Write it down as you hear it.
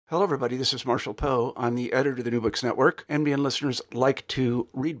Hello, everybody. This is Marshall Poe. I'm the editor of the New Books Network. NBN listeners like to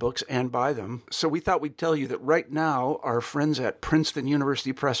read books and buy them. So we thought we'd tell you that right now, our friends at Princeton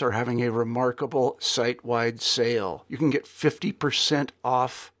University Press are having a remarkable site-wide sale. You can get 50%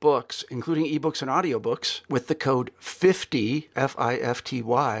 off books, including ebooks and audiobooks, with the code 50,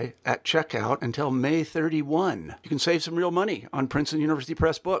 F-I-F-T-Y, at checkout until May 31. You can save some real money on Princeton University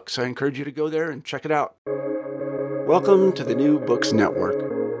Press books. I encourage you to go there and check it out. Welcome to the New Books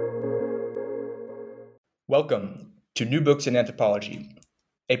Network. Welcome to New Books in Anthropology,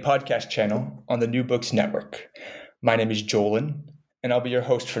 a podcast channel on the New Books Network. My name is Jolin, and I'll be your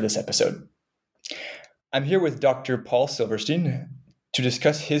host for this episode. I'm here with Dr. Paul Silverstein to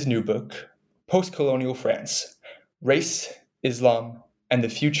discuss his new book, Post-Colonial France: Race, Islam, and the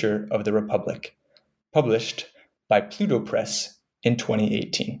Future of the Republic, published by Pluto Press in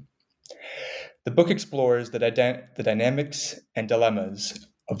 2018. The book explores the dynamics and dilemmas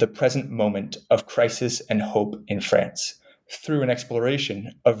of the present moment of crisis and hope in France through an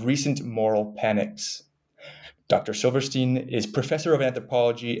exploration of recent moral panics. Dr. Silverstein is professor of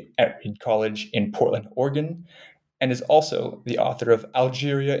anthropology at Reed College in Portland, Oregon, and is also the author of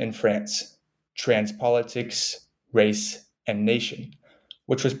Algeria in France: Transpolitics, Race, and Nation,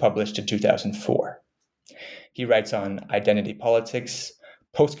 which was published in 2004. He writes on identity politics,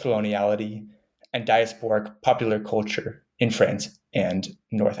 post-coloniality, and diasporic popular culture in France and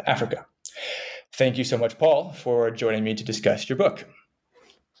North Africa. Thank you so much, Paul, for joining me to discuss your book.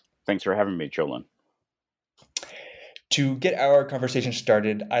 Thanks for having me, Jolin. To get our conversation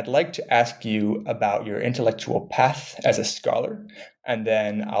started, I'd like to ask you about your intellectual path as a scholar, and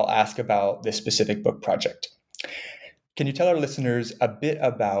then I'll ask about this specific book project. Can you tell our listeners a bit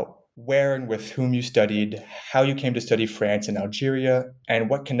about where and with whom you studied, how you came to study France and Algeria, and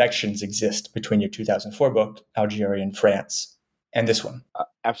what connections exist between your 2004 book, Algeria in France, and this one?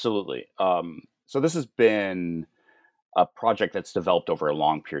 Absolutely. So this has been a project that's developed over a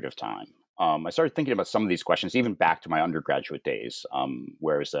long period of time. I started thinking about some of these questions even back to my undergraduate days,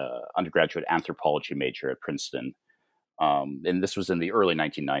 where I was an undergraduate anthropology major at Princeton. And this was in the early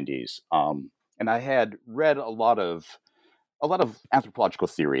 1990s. And I had read a lot of anthropological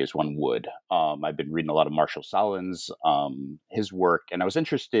theory, as one would. I've been reading a lot of Marshall Sahlins, his work, and I was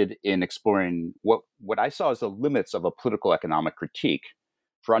interested in exploring what I saw as the limits of a political economic critique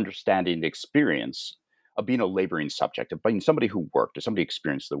for understanding the experience of being a laboring subject, of being somebody who worked, or somebody who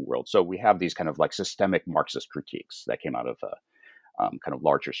experienced the world. So we have these kind of like systemic Marxist critiques that came out of kind of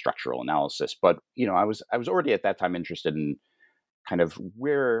larger structural analysis. But I was already at that time interested in kind of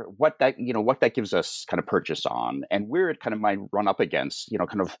what that gives us kind of purchase on, and where it kind of might run up against,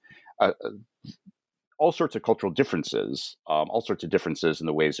 all sorts of cultural differences, all sorts of differences in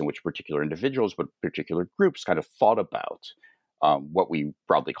the ways in which particular individuals, but particular groups kind of thought about what we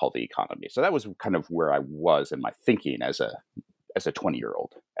broadly call the economy. So that was kind of where I was in my thinking as a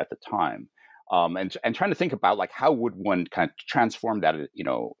 20-year-old at the time, and trying to think about like how would one kind of transform that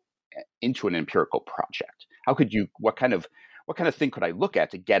into an empirical project? What kind of thing could I look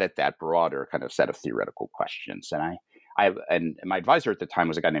at to get at that broader kind of set of theoretical questions? And my advisor at the time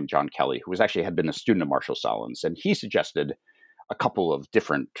was a guy named John Kelly, who had been a student of Marshall Sahlins, and he suggested a couple of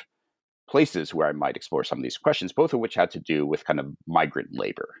different places where I might explore some of these questions, both of which had to do with kind of migrant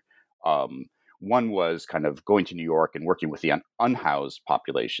labor. One was kind of going to New York and working with the unhoused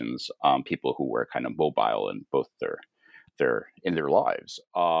populations, people who were kind of mobile in both their lives,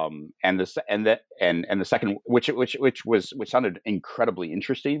 and the second, which sounded incredibly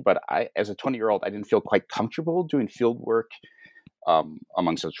interesting, but I, as a 20-year-old, I didn't feel quite comfortable doing field work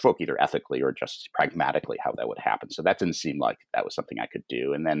among such folk, either ethically or just pragmatically how that would happen. So that didn't seem like that was something I could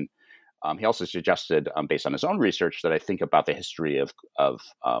do. And then he also suggested, based on his own research, that I think about the history of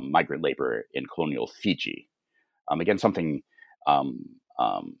migrant labor in colonial Fiji. Again, something I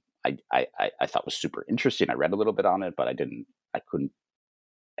thought was super interesting. I read a little bit on it, but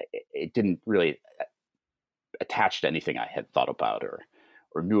it didn't really attach to anything I had thought about or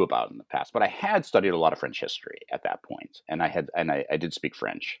knew about in the past. But I had studied a lot of French history at that point, and I did speak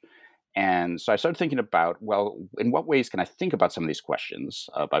French. And so I started thinking about, well, in what ways can I think about some of these questions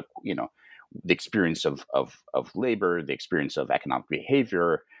about, the experience of labor, the experience of economic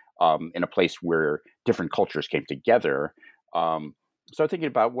behavior in a place where different cultures came together. So I'm thinking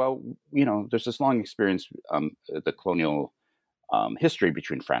about, well, there's this long experience, the colonial history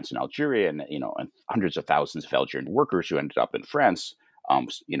between France and Algeria, and hundreds of thousands of Algerian workers who ended up in France,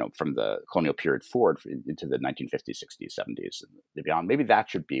 from the colonial period forward into the 1950s, 60s, 70s, and beyond. Maybe that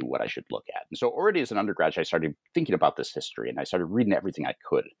should be what I should look at. And so already as an undergraduate, I started thinking about this history, and I started reading everything I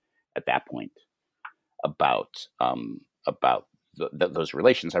could at that point about those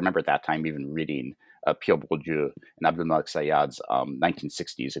relations. I remember at that time even reading Pierre Bourdieu and Abdelmalek Sayad's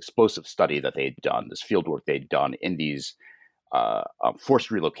 1960s explosive study that they had done, this field work they'd done in these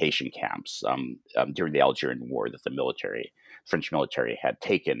forced relocation camps during the Algerian War that the French military had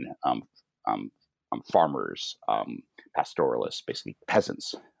taken farmers, pastoralists, basically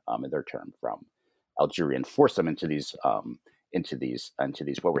peasants in their term, from Algeria, and forced them into these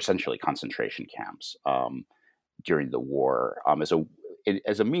what were essentially concentration camps during the war,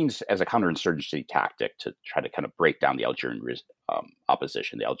 as a means, as a counterinsurgency tactic to try to kind of break down the Algerian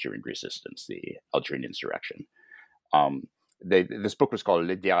opposition, the Algerian resistance, the Algerian insurrection. This book was called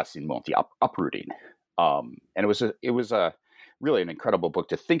Le Déracinement, the uprooting, and it was a really an incredible book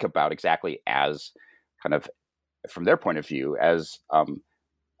to think about exactly as kind of from their point of view as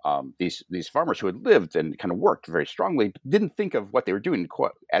these farmers who had lived and kind of worked very strongly didn't think of what they were doing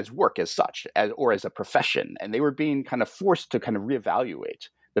as work as such, or as a profession, and they were being kind of forced to kind of reevaluate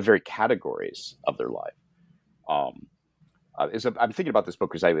the very categories of their life. I'm thinking about this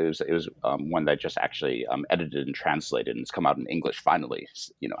book because it was one that I just actually edited and translated, and it's come out in English finally.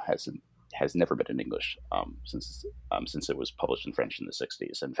 Has never been in English since it was published in French in the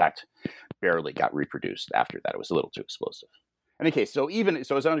 60s. In fact, barely got reproduced after that. It was a little too explosive. In any case, so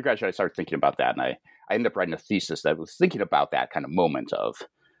as an undergraduate, I started thinking about that, and I ended up writing a thesis that was thinking about that kind of moment of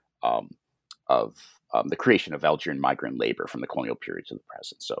the creation of Algerian migrant labor from the colonial period to the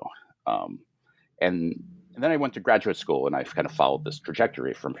present. So, and then I went to graduate school, and I kind of followed this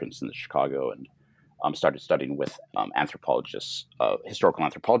trajectory from Princeton to Chicago, and started studying with anthropologists, historical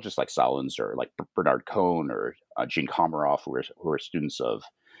anthropologists like Salins or like Bernard Cohn or Jean Komaroff, who are students of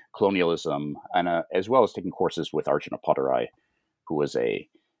colonialism, and as well as taking courses with Arjuna Potterai, who was an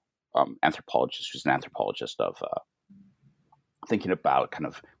anthropologist of thinking about kind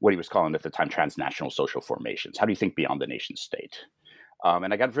of what he was calling at the time transnational social formations. How do you think beyond the nation state?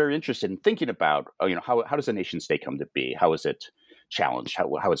 And I got very interested in thinking about, how does a nation state come to be? How is it challenged?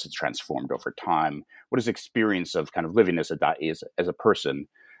 How is it transformed over time? What is the experience of kind of living as a person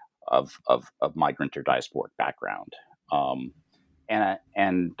of migrant or diasporic background? I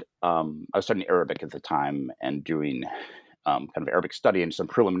was studying Arabic at the time and doing kind of Arabic study and some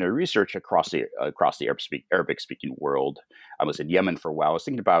preliminary research across the Arabic-speaking world. I was in Yemen for a while. I was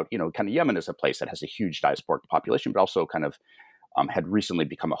thinking about, kind of Yemen as a place that has a huge diasporic population, but also kind of had recently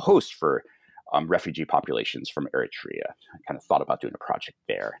become a host for refugee populations from Eritrea. I kind of thought about doing a project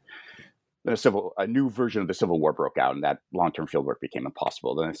there. Then a new version of the Civil War broke out, and that long-term fieldwork became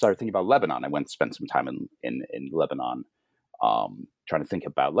impossible. Then I started thinking about Lebanon. I went and spent some time in Lebanon, trying to think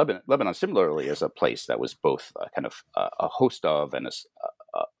about Lebanon similarly as a place that was both kind of a host of and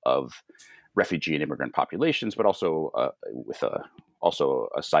of refugee and immigrant populations, but also with a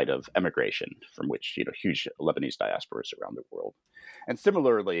site of emigration from which huge Lebanese diasporas around the world. And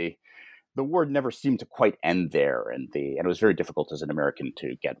similarly, the war never seemed to quite end there, and it was very difficult as an American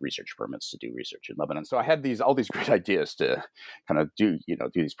to get research permits to do research in Lebanon. So I had all these great ideas to kind of do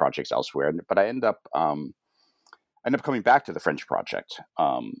these projects elsewhere, but I end up coming back to the French project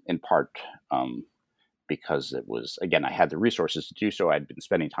in part because it was, again, I had the resources to do so. I'd been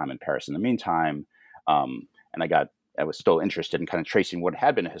spending time in Paris in the meantime, and I was still interested in kind of tracing what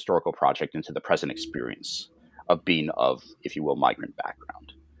had been a historical project into the present experience of being of, if you will, migrant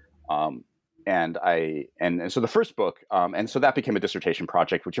background. And so the first book, and so that became a dissertation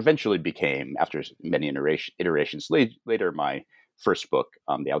project, which eventually became, after many iterations later, my first book,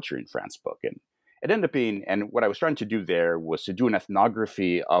 the Algerian France book. And it ended up being, and what I was trying to do there was to do an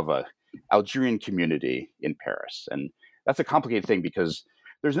ethnography of a Algerian community in Paris. And that's a complicated thing because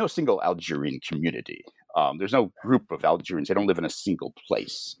there's no single Algerian community. There's no group of Algerians. They don't live in a single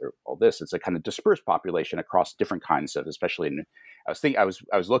place or all this. It's a kind of dispersed population across different kinds of, especially in, I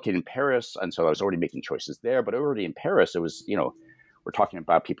was located in Paris, and so I was already making choices there, but already in Paris, it was, we're talking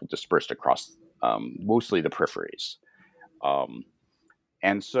about people dispersed across mostly the peripheries.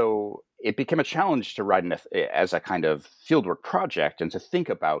 And so it became a challenge to write as a kind of fieldwork project and to think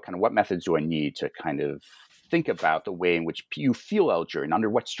about kind of what methods do I need to kind of think about the way in which you feel Algerian, under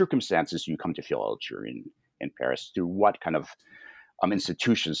what circumstances you come to feel Algerian in Paris, through what kind of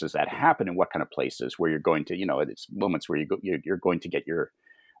institutions does that happen, in what kind of places where you're going to, it's moments where you're going to get your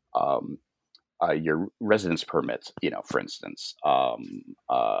residence permit, for instance, where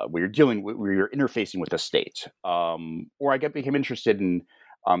you're interfacing with the state, or I became interested in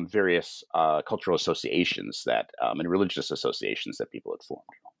various cultural associations and religious associations that people had formed.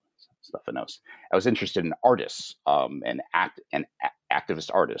 Stuff, and I was interested in artists and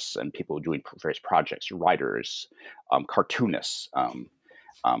activist artists and people doing various projects, writers, cartoonists,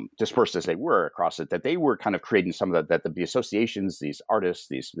 dispersed as they were across it, that they were kind of creating some of that the associations, these artists,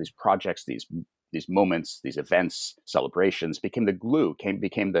 these projects, these moments, these events, celebrations became the glue,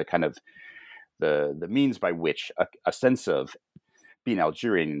 became the kind of the means by which a sense of being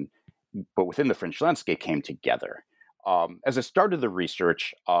Algerian, but within the French landscape, came together. As I started the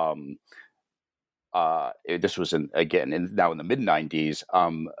research, this was now in the mid-90s,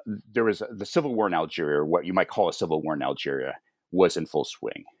 there was the civil war in Algeria, what you might call a civil war in Algeria, was in full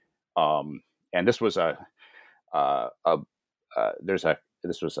swing. And this was a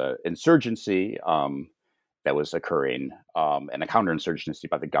insurgency that was occurring, and a counterinsurgency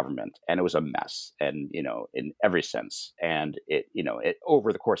by the government, and it was a mess, and in every sense. And it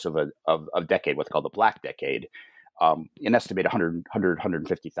over the course of a decade, what's called the Black Decade, an estimated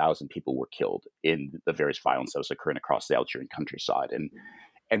 150,000 people were killed in the various violence that was occurring across the Algerian countryside,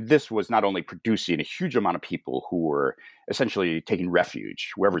 and this was not only producing a huge amount of people who were essentially taking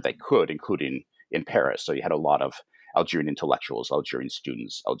refuge wherever they could, including in Paris. So you had a lot of Algerian intellectuals, Algerian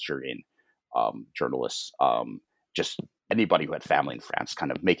students, Algerian journalists, just anybody who had family in France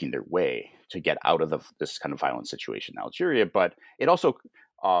kind of making their way to get out of this kind of violent situation in Algeria. But it also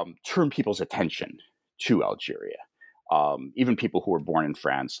turned people's attention to Algeria. Even people who were born in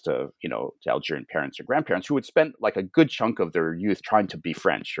France to Algerian parents or grandparents who had spent like a good chunk of their youth trying to be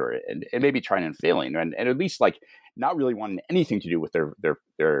French and maybe trying and failing, and at least like not really wanting anything to do with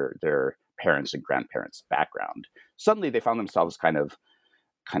their parents and grandparents' background. Suddenly they found themselves kind of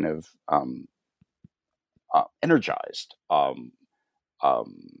energized,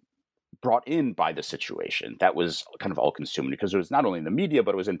 brought in by the situation that was kind of all-consuming, because it was not only in the media,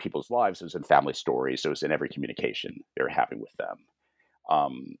 but it was in people's lives, it was in family stories, it was in every communication they were having with them.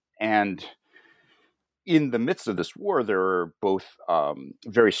 And in the midst of this war, there were both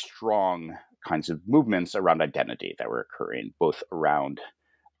very strong kinds of movements around identity that were occurring, both around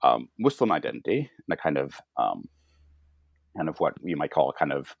Muslim identity and a kind of what you might call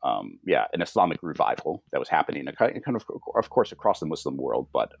an Islamic revival that was happening, kind of course, across the Muslim world,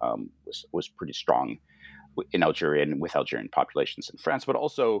 but was pretty strong in Algeria and with Algerian populations in France, but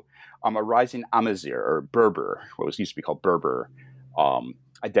also a rising Amazigh or Berber, what was used to be called Berber,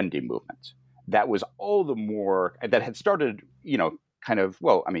 identity movement. That was all the more, that had started, you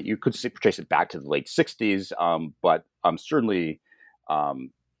could trace it back to the late 60s, but certainly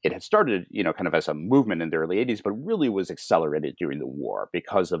it had started, kind of as a movement in the early 80s, but really was accelerated during the war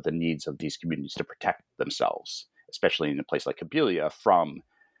because of the needs of these communities to protect themselves, especially in a place like Kabylia,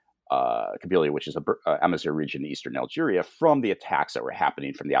 which is a Amazigh region in eastern Algeria, from the attacks that were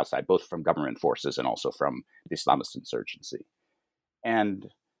happening from the outside, both from government forces and also from the Islamist insurgency. And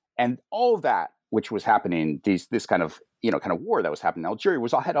all of that, which was happening, this kind of war that was happening in Algeria,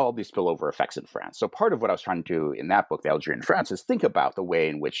 had all these spillover effects in France. So part of what I was trying to do in that book, The Algerian France, is think about the way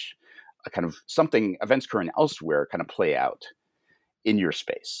in which events occurring elsewhere kind of play out in your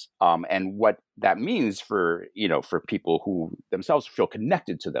space, and what that means for people who themselves feel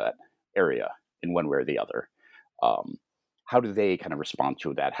connected to that area in one way or the other. How do they kind of respond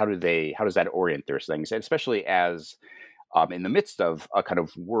to that? How does that orient their things, and especially as in the midst of a kind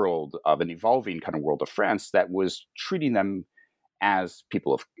of world of an evolving kind of world of France that was treating them as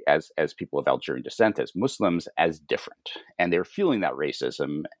people of Algerian descent, as Muslims, as different, and they're feeling that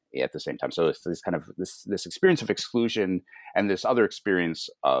racism at the same time. So it's this kind of this experience of exclusion and this other experience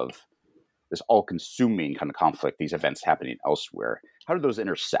of this all-consuming kind of conflict, these events happening elsewhere. How do those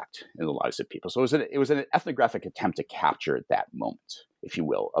intersect in the lives of people? So it was an ethnographic attempt to capture that moment, if you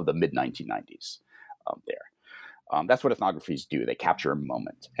will, of the mid-1990s there. That's what ethnographies do. They capture a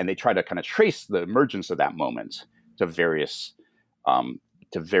moment, and they try to kind of trace the emergence of that moment to various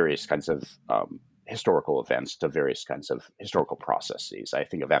kinds of historical events, to various kinds of historical processes. I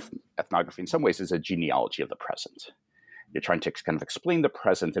think of ethnography in some ways as a genealogy of the present. You're trying to kind of explain the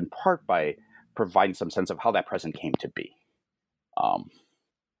present in part by providing some sense of how that present came to be.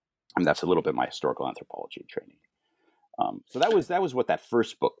 And that's a little bit my historical anthropology training. So that was what that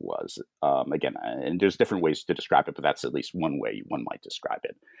first book was. Again, and there's different ways to describe it, but that's at least one way one might describe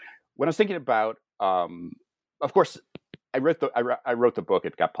it. When I was thinking about, of course, I wrote the book.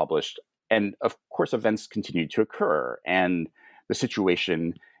 It got published, and of course, events continued to occur, and the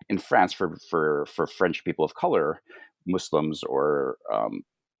situation in France for French people of color, Muslims or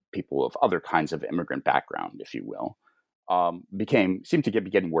people of other kinds of immigrant background, if you will, seemed to be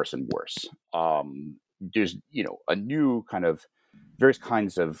getting worse and worse. There's a new kind of various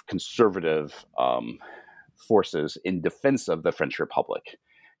kinds of conservative forces in defense of the French Republic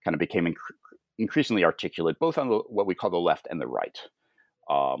kind of became increasingly articulate, both on what we call the left and the right,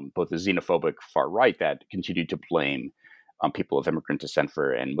 both the xenophobic far right that continued to blame people of immigrant descent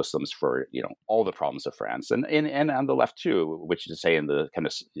and Muslims for all the problems of France, and on the left too, which is to say in the kind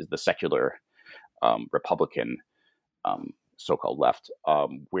of the secular Republican so-called left,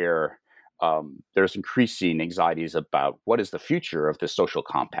 where there's increasing anxieties about what is the future of this social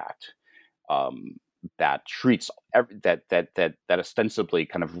compact that treats that ostensibly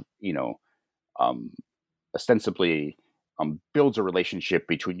kind of ostensibly builds a relationship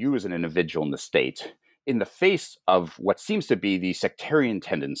between you as an individual and the state in the face of what seems to be these sectarian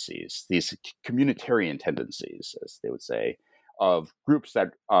tendencies, these communitarian tendencies, as they would say, of groups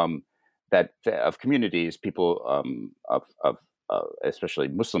that of communities, people of especially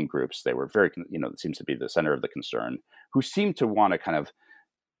Muslim groups. They were very, it seems to be the center of the concern, who seem to want to kind of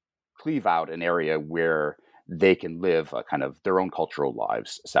cleave out an area where they can live a kind of their own cultural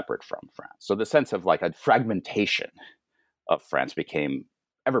lives separate from France. So the sense of like a fragmentation of France became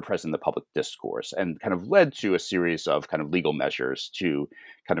ever present in the public discourse and kind of led to a series of kind of legal measures to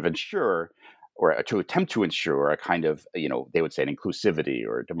kind of ensure or to attempt to ensure a kind of, they would say an inclusivity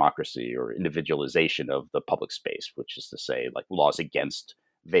or democracy or individualization of the public space, which is to say like laws against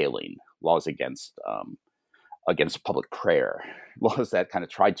veiling, laws against public prayer, laws that kind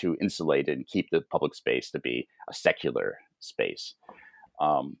of tried to insulate and keep the public space to be a secular space.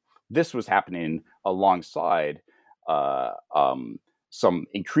 This was happening alongside some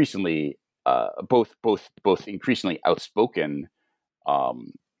increasingly both increasingly outspoken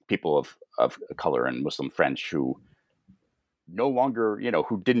people of color and Muslim French who no longer,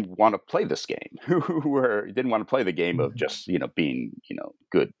 who didn't want to play this game, who didn't want to play the game of just, being,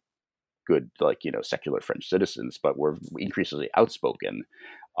 good, like, secular French citizens, but were increasingly outspoken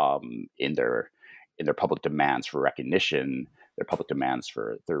in their public demands for recognition, their public demands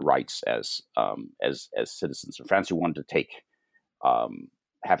for their rights as citizens of France who wanted to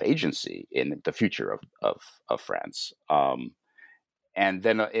have agency in the future of France. And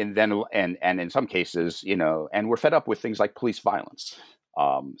in some cases, and we're fed up with things like police violence.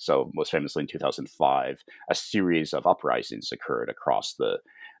 So most famously in 2005, a series of uprisings occurred across the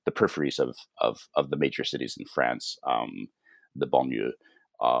peripheries of the major cities in France, the banlieue,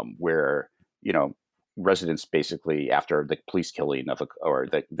 where residents basically, after the police killing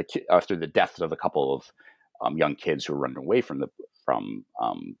after the death of a couple of young kids who were running away from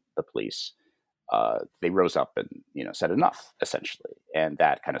the police, they rose up and said enough, essentially, and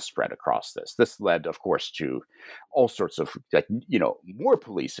that kind of spread across this. This led, of course, to all sorts of more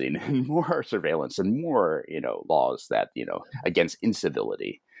policing and more surveillance and more laws that against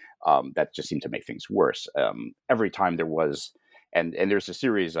incivility that just seemed to make things worse. Every time there was, and there's a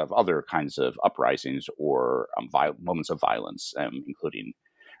series of other kinds of uprisings or moments of violence, including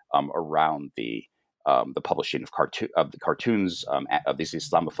around the publishing of the cartoons of these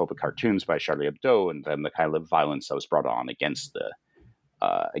Islamophobic cartoons by Charlie Hebdo, and then the kind of violence that was brought on against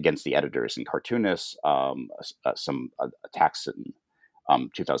the editors and cartoonists, some attacks in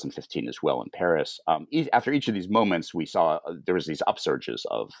 2015 as well in Paris. After each of these moments, we saw there was these upsurges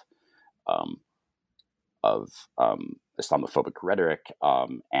of Islamophobic rhetoric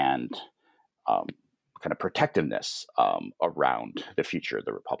and kind of protectiveness around the future of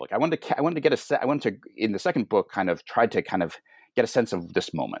the Republic. I wanted to in the second book kind of tried to kind of get a sense of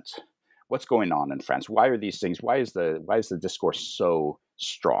this moment. What's going on in France? Why are these things? Why is the discourse so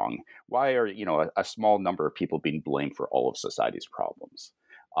strong? Why are a small number of people being blamed for all of society's problems?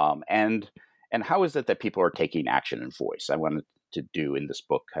 And how is it that people are taking action and voice? I wanted to do in this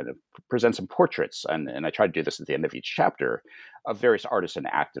book kind of present some portraits, and I try to do this at the end of each chapter, of various artists and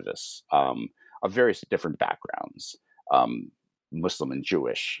activists of various different backgrounds, Muslim and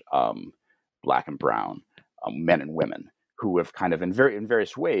Jewish, Black and brown, men and women, who have kind of in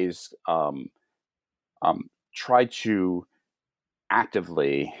various ways tried to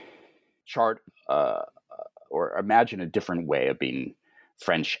actively chart or imagine a different way of being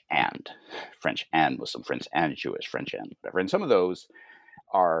French and Muslim, French and Jewish, French and whatever. And some of those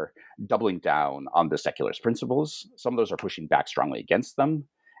are doubling down on the secularist principles. Some of those are pushing back strongly against them.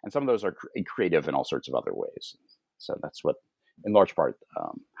 And some of those are creative in all sorts of other ways. So that's what, in large part,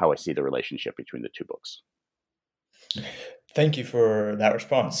 how I see the relationship between the two books. Thank you for that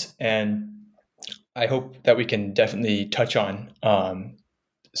response. And I hope that we can definitely touch on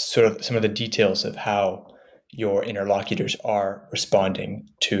sort of some of the details of how your interlocutors are responding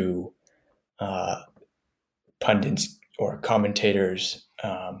to pundits or commentators'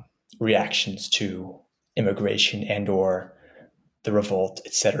 reactions to immigration and or the revolt,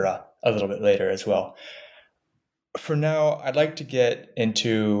 etc., a little bit later as well. For now, I'd like to get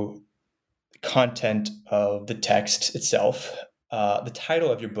into the content of the text itself. The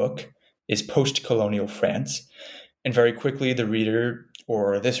title of your book is Post-Colonial France, And very quickly, the reader,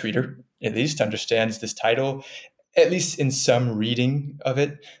 or this reader at least, understands this title, at least in some reading of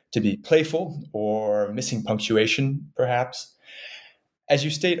it, to be playful or missing punctuation, perhaps. As you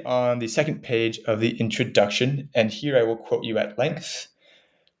state on the second page of the introduction, and here I will quote you at length,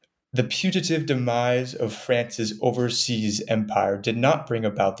 the putative demise of France's overseas empire did not bring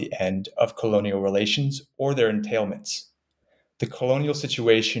about the end of colonial relations or their entailments. The colonial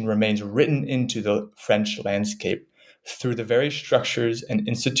situation remains written into the French landscape through the very structures and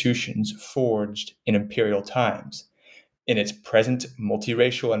institutions forged in imperial times, in its present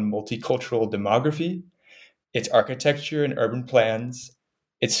multiracial and multicultural demography, its architecture and urban plans,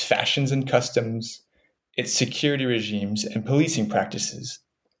 its fashions and customs, its security regimes and policing practices,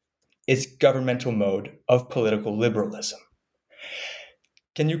 its governmental mode of political liberalism.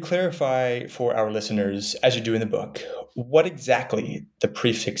 Can you clarify for our listeners, as you do in the book, what exactly the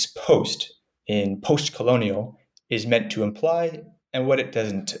prefix post in post-colonial is meant to imply and what it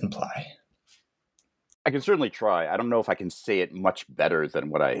doesn't imply? I can certainly try. I don't know if I can say it much better than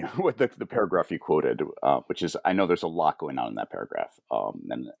what the paragraph you quoted, which is, I know there's a lot going on in that paragraph,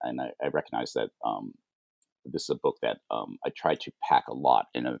 and I recognize that this is a book that I tried to pack a lot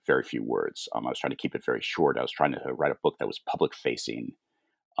in a very few words. I was trying to keep it very short. I was trying to write a book that was public-facing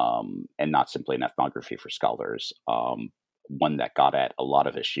and not simply an ethnography for scholars. One that got at a lot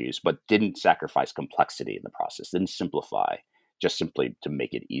of issues, but didn't sacrifice complexity in the process, didn't simplify, just simply to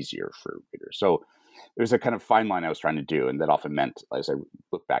make it easier for readers. So there's a kind of fine line I was trying to do, and that often meant, as I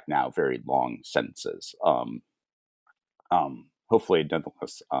look back now, very long sentences. Hopefully,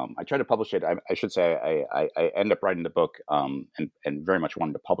 nonetheless, I tried to publish it. I should say I ended up writing the book and very much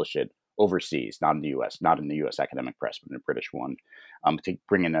wanted to publish it overseas, not in the U.S., not in the U.S. academic press, but in a British one, to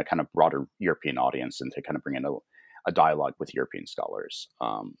bring in a kind of broader European audience and to kind of bring in a dialogue with European scholars,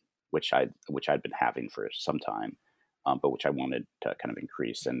 which I'd been having for some time, but which I wanted to kind of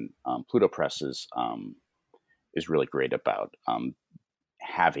increase. And Pluto Press is really great about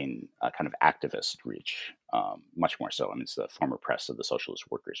having a kind of activist reach, much more so. I mean, it's the former press of the Socialist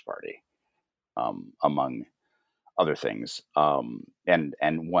Workers' Party, among other things, and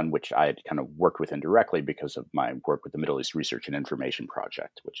one which I had kind of worked with indirectly because of my work with the Middle East Research and Information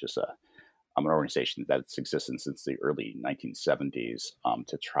Project, which is an organization that's existed since the early 1970s,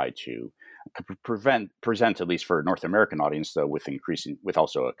 to try to present, at least for a North American audience, though, with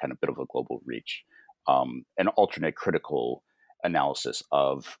also a kind of bit of a global reach, an alternate critical analysis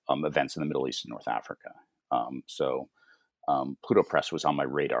of events in the Middle East and North Africa. So Pluto Press was on my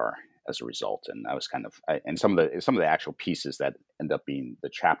radar as a result, and I was and some of the actual pieces that end up being the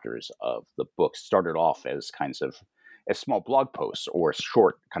chapters of the book started off as kinds of as small blog posts or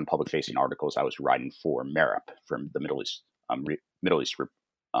short kind of public-facing articles I was writing for MERIP, from the Middle East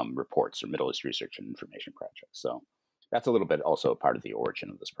Reports, or Middle East Research and Information Project. So that's a little bit also a part of the origin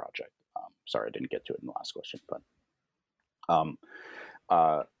of this project. Sorry, I didn't get to it in the last question, but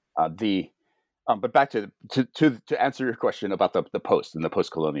but back to answer your question about the post and the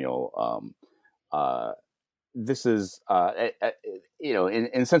post-colonial. This is, in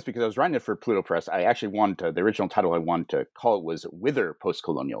a sense, because I was writing it for Pluto Press, I actually wanted the original title I wanted to call it was Whither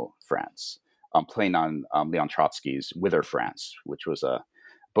Post-Colonial France, playing on Leon Trotsky's Whither France, which was a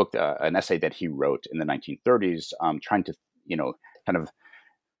book, an essay that he wrote in the 1930s, trying to, kind of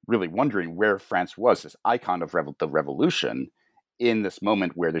really wondering where France was, this icon of the revolution, in this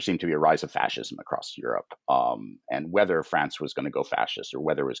moment where there seemed to be a rise of fascism across Europe, and whether France was going to go fascist, or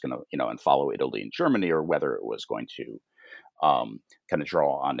whether it was going to, and follow Italy and Germany, or whether it was going to kind of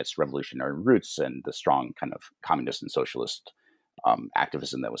draw on its revolutionary roots and the strong kind of communist and socialist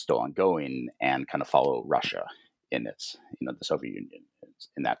activism that was still ongoing, and kind of follow Russia in its, the Soviet Union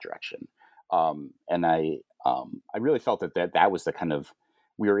in that direction. And I really felt that was the kind of,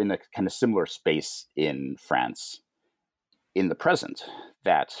 we were in the kind of similar space in France in the present,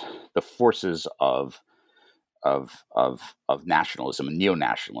 that the forces of nationalism and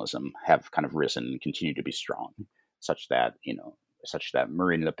neo-nationalism have kind of risen and continue to be strong, such that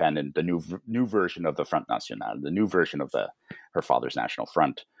Marine Le Pen and the new version of the Front National, the new version of her father's National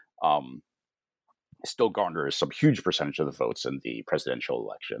Front, still garners some huge percentage of the votes in the presidential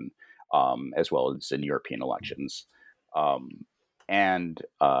election, as well as in European elections, and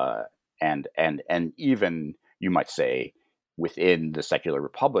even, you might say, within the secular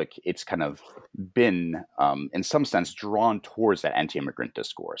republic, it's kind of been, in some sense, drawn towards that anti-immigrant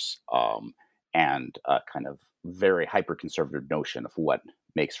discourse, and a kind of very hyper-conservative notion of what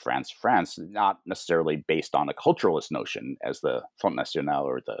makes France France, not necessarily based on a culturalist notion, as the Front National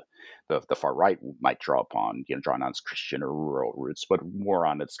or the far right might draw upon, drawing on its Christian or rural roots, but more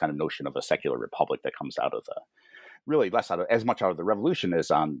on its kind of notion of a secular republic that comes out of really as much out of the revolution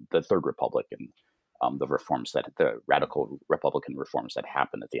as on the Third Republic and the radical Republican reforms that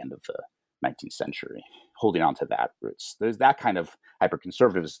happened at the end of the 19th century, holding on to that roots. There's that kind of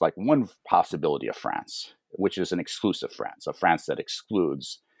hyper-conservative is like one possibility of France, which is an exclusive France, a France that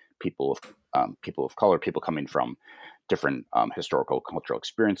excludes people of color, people coming from different historical cultural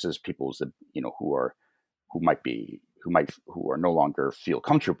experiences, peoples that who are no longer feel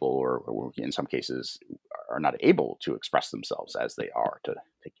comfortable or in some cases are not able to express themselves as they are to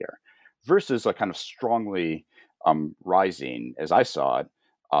take care, versus a kind of strongly rising, as I saw it,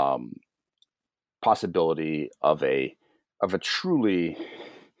 possibility of a truly,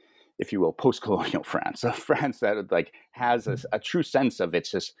 if you will, post-colonial France, a France that like has a true sense of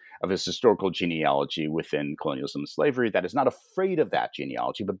its historical genealogy within colonialism and slavery, that is not afraid of that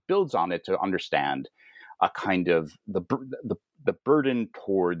genealogy, but builds on it to understand a kind of the burden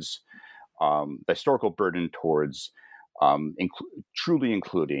towards the historical burden towards truly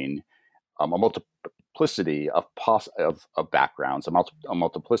including a multiplicity of backgrounds, a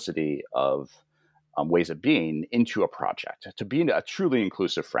multiplicity of ways of being into a project. To be a truly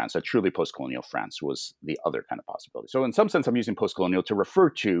inclusive France, a truly post-colonial France, was the other kind of possibility. So in some sense, I'm using post-colonial to refer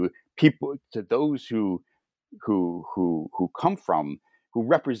to people, to those who come from, who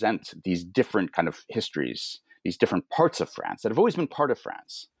represent these different kind of histories, these different parts of France that have always been part of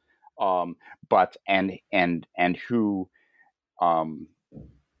France, but who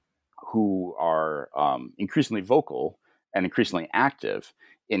are increasingly vocal and increasingly active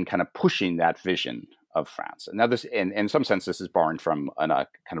in kind of pushing that vision of France. And now this, in some sense, this is borrowed from a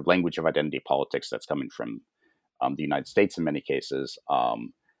kind of language of identity politics that's coming from the United States in many cases,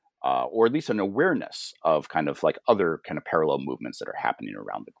 or at least an awareness of kind of like other kind of parallel movements that are happening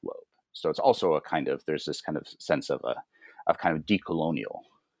around the globe. So it's also there's this kind of sense of kind of decolonial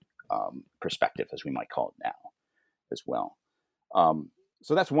perspective, as we might call it now, as well.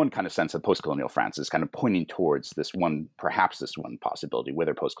 So that's one kind of sense of post-colonial France, is kind of pointing towards this one possibility,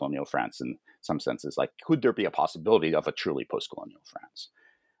 whether post-colonial France in some senses, like, could there be a possibility of a truly post-colonial France?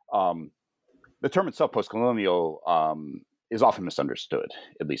 The term itself, post-colonial, is often misunderstood,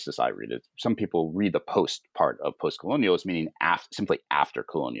 at least as I read it. Some people read the post part of post-colonial as meaning simply after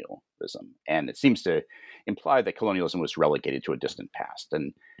colonialism. And it seems to imply that colonialism was relegated to a distant past.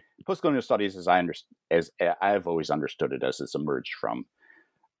 And post-colonial studies, as I've always understood it, as it's emerged from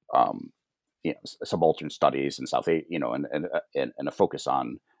subaltern studies in South Asia, and a focus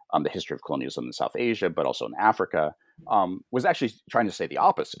on the history of colonialism in South Asia, but also in Africa, was actually trying to say the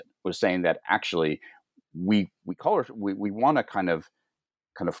opposite. Was saying that actually we want to kind of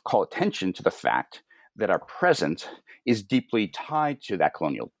call attention to the fact that our present is deeply tied to that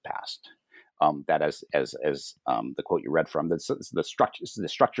colonial past. That as the quote you read from, the structures,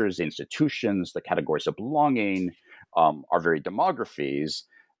 the institutions, the categories of belonging, our very demographies,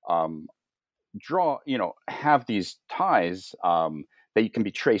 have these ties that you can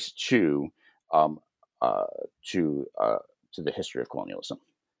be traced to the history of colonialism,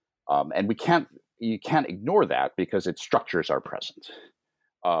 and you can't ignore that because its structures are present,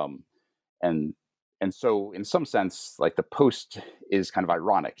 and so in some sense, like, the post is kind of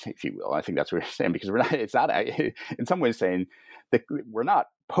ironic, if you will. I think that's what you're saying, because it's not in some ways saying that we're not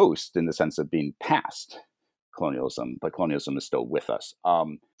post in the sense of being past colonialism, but colonialism is still with us.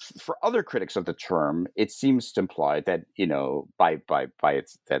 For other critics of the term, it seems to imply that, by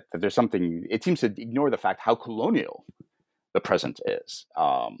its that there's something. It seems to ignore the fact how colonial the present is,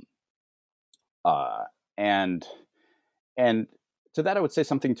 and to that I would say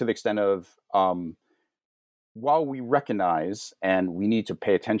something to the extent of, while we recognize and we need to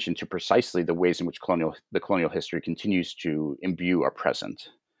pay attention to precisely the ways in which the colonial history continues to imbue our present,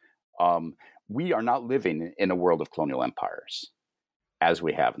 we are not living in a world of colonial empires as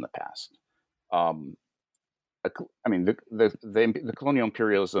we have in the past. The colonial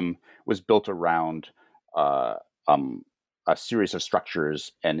imperialism was built around a series of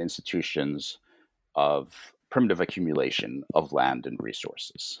structures and institutions of primitive accumulation of land and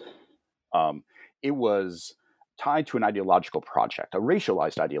resources. It was tied to an ideological project, a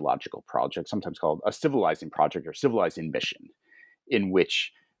racialized ideological project, sometimes called a civilizing project or civilizing mission, in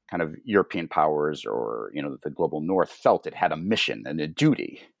which kind of European powers or the global North felt it had a mission and a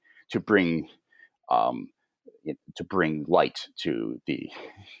duty to bring light to the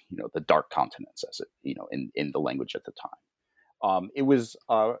dark continents, as in the language at the time. It was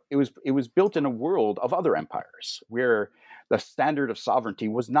built in a world of other empires where the standard of sovereignty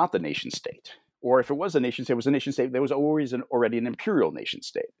was not the nation state. Or if it was a nation state, it was a nation state that was always already an imperial nation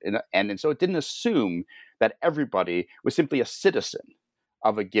state. And so it didn't assume that everybody was simply a citizen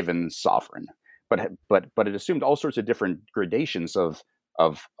of a given sovereign, but it assumed all sorts of different gradations of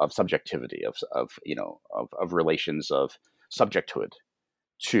subjectivity, of relations of subjecthood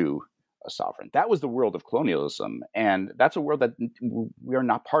to a sovereign. That was the world of colonialism, and that's a world that we are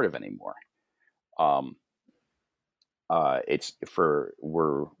not part of anymore. It's for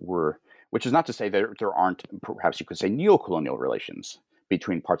we're which is not to say that there aren't, perhaps you could say, neo-colonial relations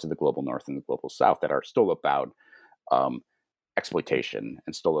between parts of the global north and the global south that are still about exploitation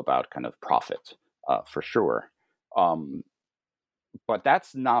and still about kind of profit, for sure. But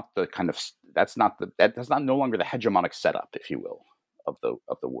that's not no longer the hegemonic setup, if you will, of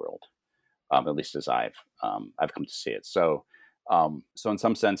the world, at least as I've come to see it. So in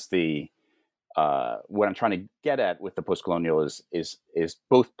some sense, what I'm trying to get at with the post-colonial is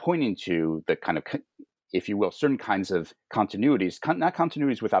both pointing to the kind of, if you will, certain kinds of continuities, not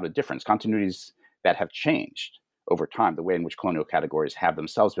continuities without a difference, continuities that have changed over time, the way in which colonial categories have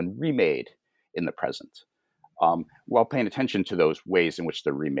themselves been remade in the present, while paying attention to those ways in which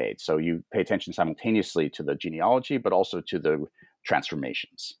they're remade. So you pay attention simultaneously to the genealogy, but also to the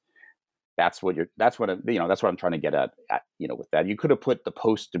transformations. That's what I'm trying to get at, with that. You could have put the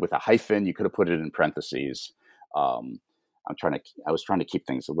post with a hyphen. You could have put it in parentheses. I was trying to keep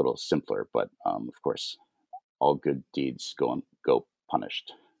things a little simpler, but of course, all good deeds go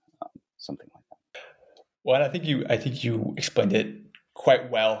punished. Something like that. Well, I think you explained it quite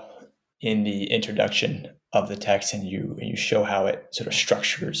well in the introduction of the text, and you show how it sort of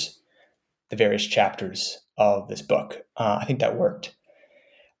structures the various chapters of this book. I think that worked.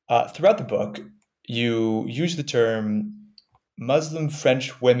 Throughout the book, you use the term Muslim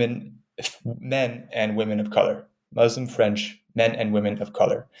French men and women of color, Muslim French men and women of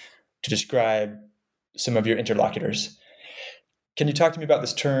color, to describe some of your interlocutors. Can you talk to me about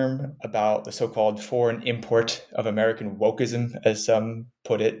this term, about the so-called foreign import of American wokeism, as some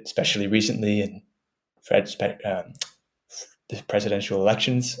put it, especially recently in the presidential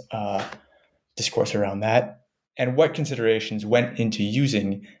elections, discourse around that, and what considerations went into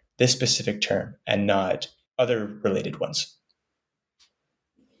using this specific term and not other related ones?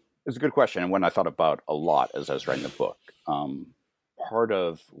 It's a good question, and one I thought about a lot as I was writing the book. Part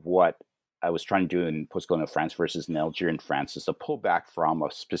of what I was trying to do in post-colonial France versus in Algerian France is to pull back from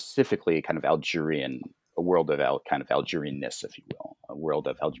a specifically kind of Algerian, a world of kind of Algerianness, if you will, a world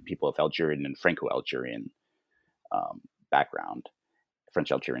of people of Algerian and Franco-Algerian background,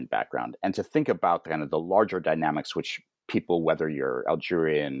 French-Algerian background, and to think about kind of the larger dynamics which people, whether you're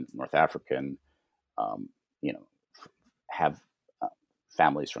Algerian, North African, have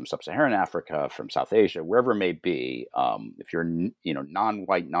families from sub-Saharan Africa, from South Asia, wherever it may be. If you're,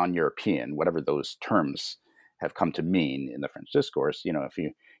 non-white, non-European, whatever those terms have come to mean in the French discourse, if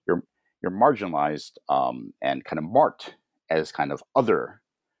you're marginalized and kind of marked as kind of other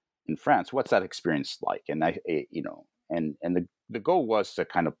in France, what's that experience like? And the goal was to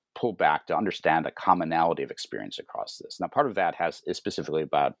kind of pull back to understand a commonality of experience across this. Now, part of that is specifically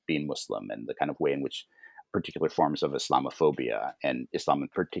about being Muslim and the kind of way in which particular forms of Islamophobia and Islam in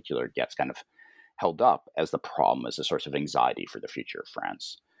particular gets kind of held up as the problem, as a source of anxiety for the future of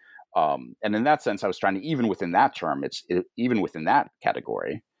France. And in that sense, I was trying to, even within that term, even within that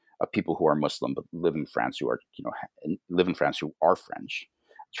category of people who are Muslim but live in France who are French,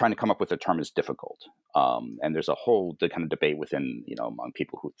 trying to come up with a term is difficult. And there's a whole kind of debate within, among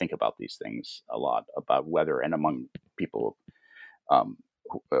people who think about these things a lot about whether, and among people,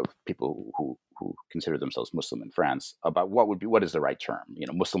 who consider themselves Muslim in France, about what is the right term?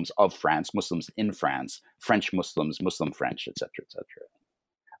 Muslims of France, Muslims in France, French Muslims, Muslim French, et cetera, et cetera.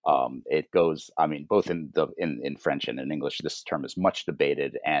 It goes, both in French and in English, this term is much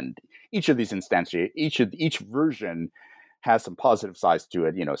debated, and each of these instances, each version has some positive sides to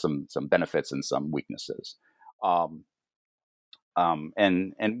it, some benefits and some weaknesses. And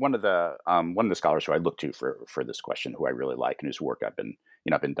one of the scholars who I look to for this question, who I really like and whose work I've been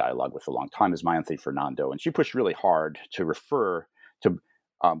in dialogue with a long time, is Mayanthe Fernando, and she pushed really hard to refer to,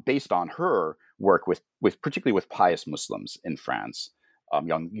 based on her work with particularly with pious Muslims in France,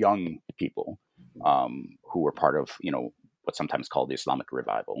 young people who were part of what's sometimes called the Islamic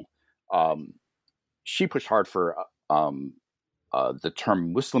revival. She pushed hard for the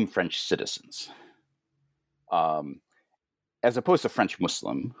term Muslim French citizens, as opposed to French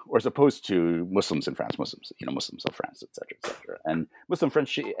Muslim, or as opposed to Muslims in France, Muslims of France, et cetera, et cetera. And Muslim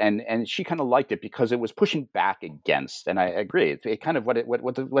French, and she kind of liked it because it was pushing back against, and I agree, it kind of what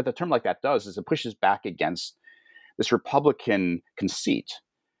the term like that does is it pushes back against this Republican conceit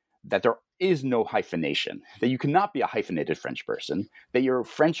that there is no hyphenation, that you cannot be a hyphenated French person, that you're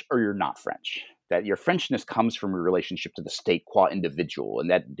French or you're not French, that your Frenchness comes from your relationship to the state qua individual, and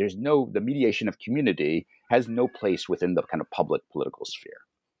that the mediation of community has no place within the kind of public political sphere.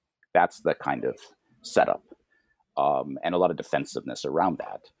 That's the kind of setup, and a lot of defensiveness around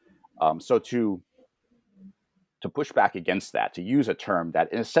that. So to push back against that, to use a term that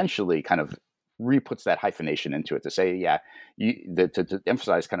essentially kind of re-puts that hyphenation into it, to say, to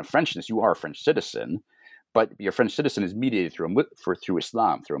emphasize kind of Frenchness, you are a French citizen, but your French citizen is mediated through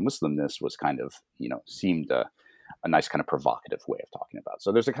Islam, through a Muslimness, was kind of, seemed a nice kind of provocative way of talking about it.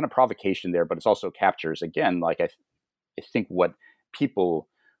 So there's a kind of provocation there, but it also captures, again, like I think what people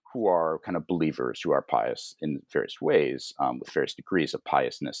who are kind of believers, who are pious in various ways, with various degrees of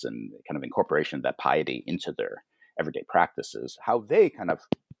piousness and kind of incorporation of that piety into their everyday practices, how they kind of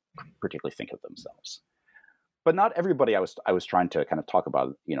particularly think of themselves. But not everybody I was trying to kind of talk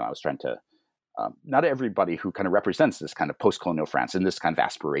about, not everybody who kind of represents this kind of post-colonial France in this kind of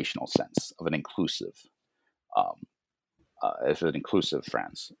aspirational sense of an inclusive,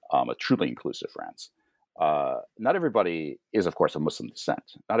 France, a truly inclusive France. Not everybody is, of course, of Muslim descent.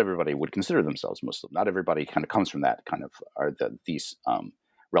 Not everybody would consider themselves Muslim. Not everybody kind of comes from that kind of, these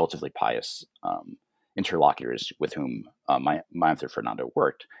relatively pious interlocutors with whom my aunt Fernando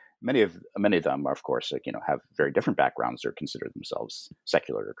worked. Many of them are, of course, have very different backgrounds or consider themselves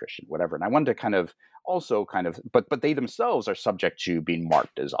secular or Christian, whatever. And I wanted to kind of also but they themselves are subject to being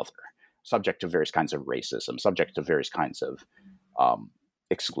marked as other, subject to various kinds of racism, subject to various kinds of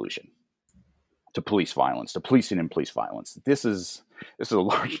exclusion, to police violence, to policing and police violence. This is a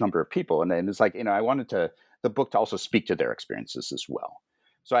large number of people, and it's like, I wanted the book to also speak to their experiences as well.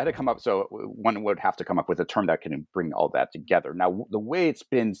 So I had to come up. So one would have to come up with a term that can bring all that together. Now, the way it's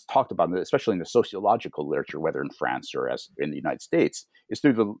been talked about, especially in the sociological literature, whether in France or as in the United States, is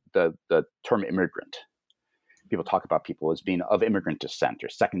through the term immigrant. People talk about people as being of immigrant descent, or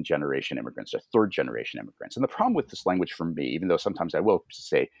second generation immigrants, or third generation immigrants. And the problem with this language for me, even though sometimes I will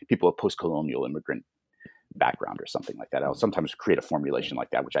say people of post-colonial immigrant background or something like that, I'll sometimes create a formulation like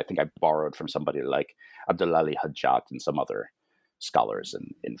that, which I think I borrowed from somebody like Abdelali Hadjat and some other scholars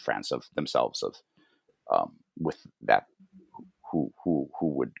in France of themselves, with that, who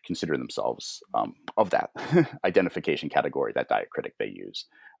would consider themselves of that identification category, that diacritic they use.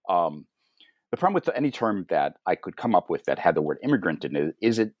 The problem with any term that I could come up with that had the word immigrant in it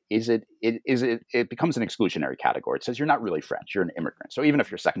is it becomes an exclusionary category. It says you're not really French, you're an immigrant. So even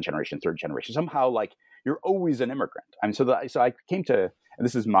if you're second generation, third generation, somehow like you're always an immigrant. I mean, so I came to, and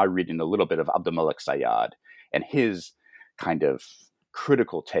this is my reading a little bit of Abdelmalek Sayad and his kind of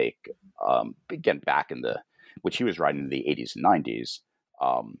critical take, again, back in which he was writing in the 80s and 90s,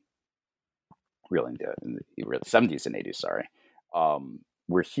 really in the 70s and 80s, sorry,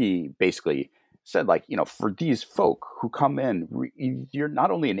 where he basically said, like, for these folk who come in, you're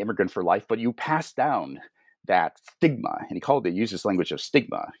not only an immigrant for life, but you pass down that stigma. And he used this language of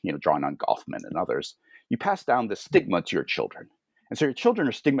stigma, drawing on Goffman and others. You pass down the stigma to your children. And so your children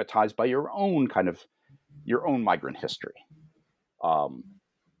are stigmatized by your own migrant history.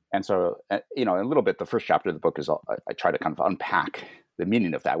 And so, a little bit, the first chapter of the book is I try to kind of unpack the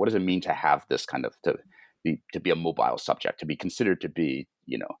meaning of that. What does it mean to have this kind of, to be a mobile subject, to be considered to be,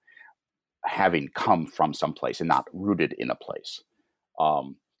 having come from someplace and not rooted in a place.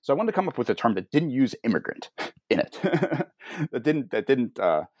 So I wanted to come up with a term that didn't use immigrant in it,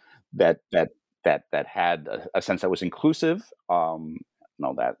 that had a sense that was inclusive, and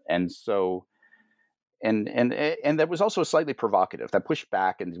all that. And so, and that was also slightly provocative, that pushed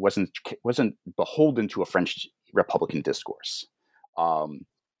back and wasn't beholden to a French Republican discourse.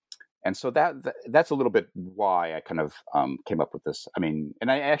 And so that's a little bit why I kind of came up with this. I mean,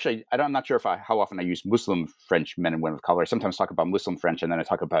 and I'm not sure how often I use Muslim French men and women of color. I sometimes talk about Muslim French, and then I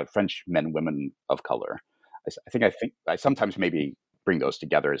talk about French men and women of color. I think I sometimes maybe bring those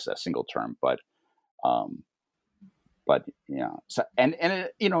together as a single term, but So and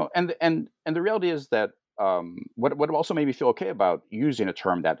the reality is that what also made me feel okay about using a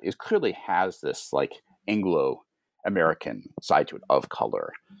term that clearly has this like Anglo-American side to it of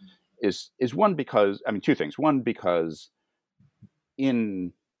color is one, because two things. One, because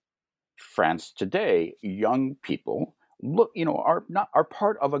in France today, young people are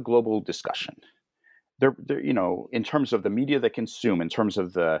part of a global discussion. They're in terms of the media they consume, in terms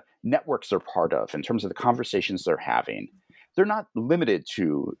of the networks they're part of, in terms of the conversations they're having, they're not limited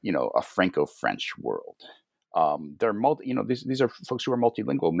to a Franco-French world. They're these are folks who are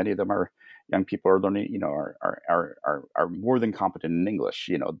multilingual. Many of them are young people are learning, are more than competent in English.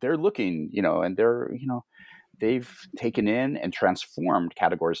 They're looking, and they're they've taken in and transformed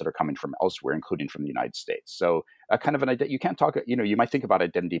categories that are coming from elsewhere, including from the United States. So kind of you can't talk, you might think about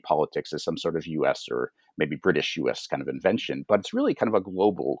identity politics as some sort of US or maybe British US kind of invention, but it's really kind of a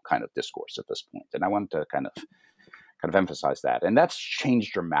global kind of discourse at this point. And I wanted to kind of emphasize that. And that's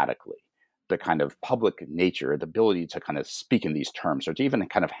changed dramatically. The kind of public nature, the ability to kind of speak in these terms, or to even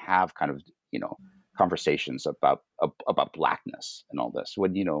kind of have kind of, conversations about Blackness and all this.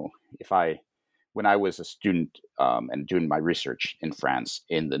 When I was a student and doing my research in France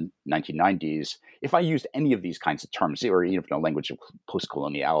in the 1990s, if I used any of these kinds of terms, or even a language of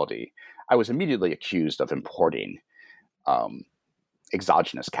post-coloniality, I was immediately accused of importing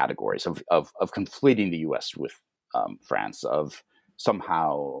exogenous categories, of conflating the U.S. with France, of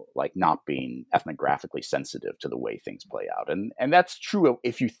somehow like not being ethnographically sensitive to the way things play out. And that's true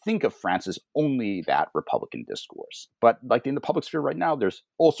if you think of France as only that Republican discourse. But like in the public sphere right now, there's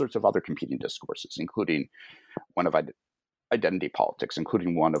all sorts of other competing discourses, including one of identity politics,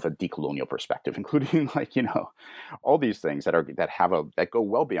 including one of a decolonial perspective, including all these things that go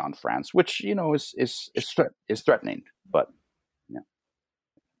well beyond France, which is threatening. But yeah.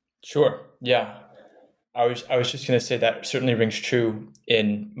 Sure. Yeah. I was just going to say that certainly rings true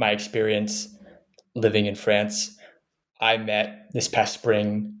in my experience living in France. I met this past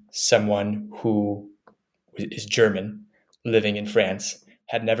spring someone who is German living in France,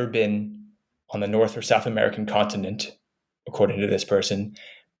 had never been on the North or South American continent, according to this person,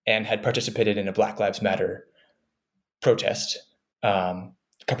 and had participated in a Black Lives Matter protest a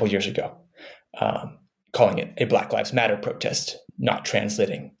couple years ago, calling it a Black Lives Matter protest, not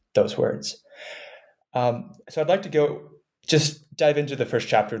translating those words. So I'd like to just dive into the first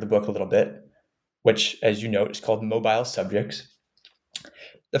chapter of the book a little bit, which, as you note, is called Mobile Subjects.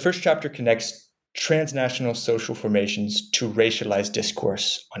 The first chapter connects transnational social formations to racialized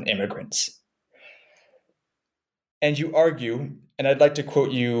discourse on immigrants. And you argue, and I'd like to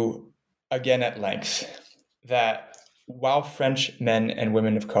quote you again at length, that while French men and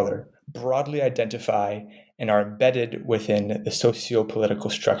women of color broadly identify and are embedded within the socio-political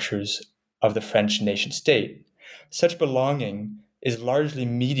structures of the French nation-state, such belonging is largely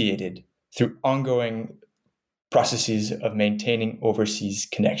mediated through ongoing processes of maintaining overseas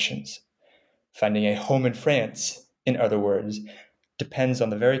connections. Finding a home in France, in other words, depends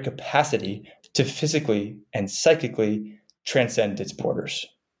on the very capacity to physically and psychically transcend its borders.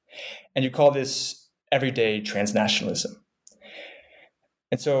 And you call this everyday transnationalism.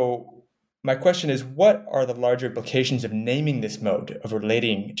 And so my question is, what are the larger implications of naming this mode of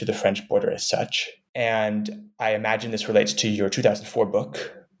relating to the French border as such? And I imagine this relates to your 2004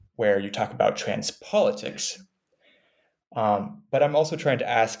 book, where you talk about transpolitics. But I'm also trying to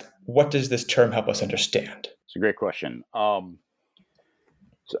ask, what does this term help us understand? It's a great question. I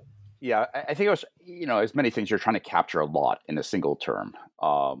think it was, as many things, you're trying to capture a lot in a single term.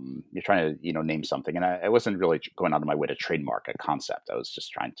 You're trying to, name something. And I wasn't really going out of my way to trademark a concept. I was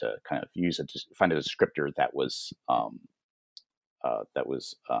just trying to kind of find a descriptor that was, how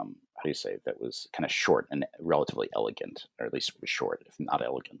do you say, that was kind of short and relatively elegant, or at least short, if not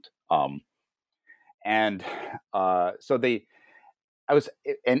elegant. So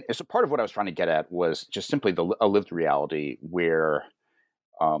part of what I was trying to get at was just simply a lived reality where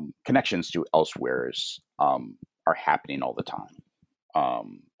connections to elsewheres are happening all the time.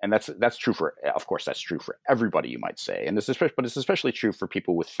 And that's true that's true for everybody, you might say. And but it's especially true for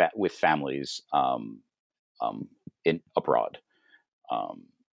people with families abroad.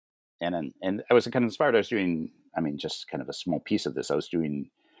 And I was kind of inspired. I was doing, just kind of a small piece of this. I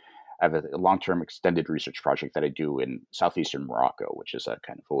have a long-term extended research project that I do in southeastern Morocco, which is a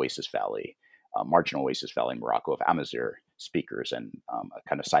kind of oasis valley, marginal oasis valley in Morocco of Amazigh speakers, and a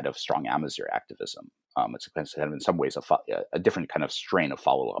kind of site of strong Amazigh activism. It's kind of in some ways a different kind of strain of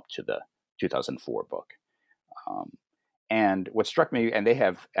follow-up to the 2004 book. And what struck me, and they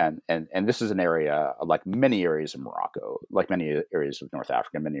have, and this is an area, like many areas of Morocco, like many areas of North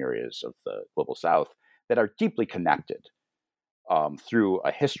Africa, many areas of the global South, that are deeply connected through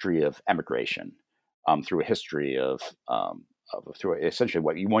a history of emigration, through a history through essentially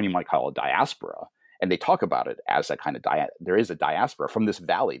what you might call a diaspora. And they talk about it as a kind of there is a diaspora from this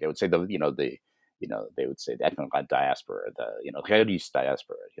valley. They would say they would say the ethnic diaspora, the Kharis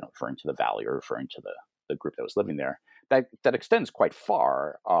diaspora, referring to the valley or referring to the group that was living there. That extends quite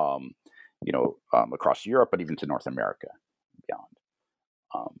far, across Europe, but even to North America beyond.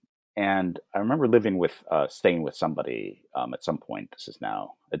 And I remember staying with somebody at some point. This is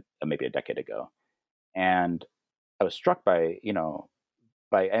now maybe a decade ago, and I was struck by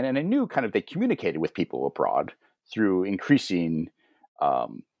and I knew kind of they communicated with people abroad through increasing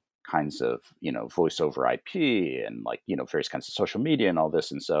kinds of, voice over IP and various kinds of social media and all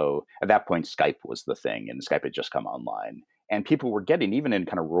this. And so at that point, Skype was the thing, and Skype had just come online. And people were getting, even in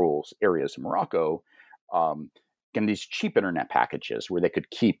kind of rural areas of Morocco, getting these cheap internet packages where they could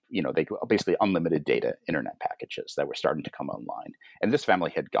keep, they basically unlimited data internet packages that were starting to come online. And this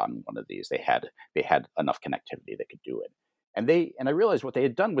family had gotten one of these. They had enough connectivity they could do it. And I realized what they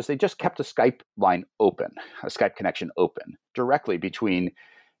had done was they just kept a Skype line open, a Skype connection open directly between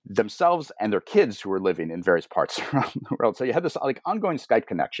themselves and their kids who were living in various parts around the world. So you had this ongoing Skype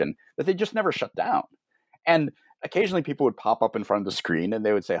connection that they just never shut down. And occasionally people would pop up in front of the screen and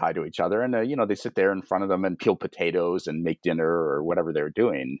they would say hi to each other. And, they sit there in front of them and peel potatoes and make dinner or whatever they were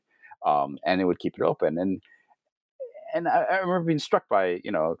doing. And they would keep it open. And I remember being struck by,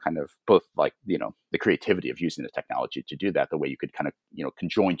 kind of both the creativity of using the technology to do that, the way you could kind of,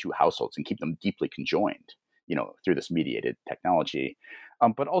 conjoin two households and keep them deeply conjoined, through this mediated technology.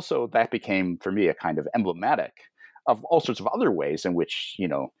 But also that became, for me, a kind of emblematic of all sorts of other ways in which,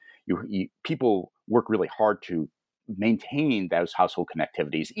 people work really hard to maintain those household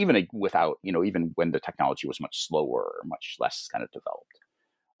connectivities, even without, even when the technology was much slower or much less kind of developed.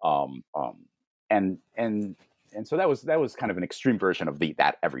 And so that was kind of an extreme version of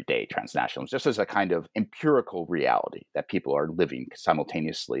that everyday transnationalism, just as a kind of empirical reality that people are living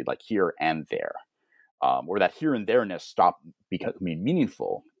simultaneously, like here and there, or that here and there-ness stop becoming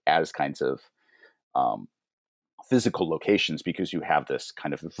meaningful as kinds of physical locations because you have this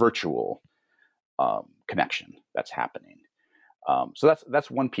kind of virtual connection that's happening. So that's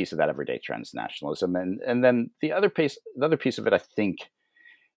one piece of that everyday transnationalism, and then the other piece of it, I think,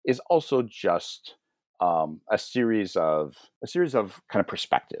 is also just a series of kind of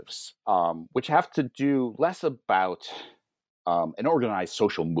perspectives, which have to do less about an organized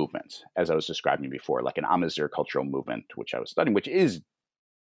social movement, as I was describing before, like an Amazigh cultural movement, which I was studying, which is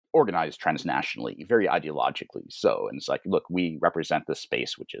organized transnationally, very ideologically so. And it's like, look, we represent this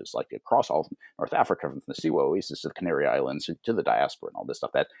space, which is like across all of North Africa, from the Siwa Oasis to the Canary Islands to the diaspora and all this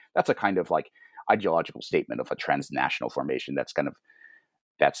stuff. That's a kind of like ideological statement of a transnational formation that's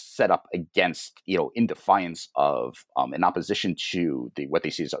set up against, in defiance of, in opposition to what they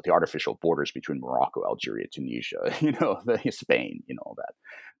see as the artificial borders between Morocco, Algeria, Tunisia, Spain, all that.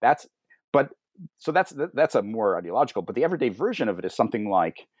 That's a more ideological, but the everyday version of it is something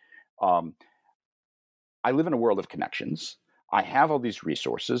like, I live in a world of connections. I have all these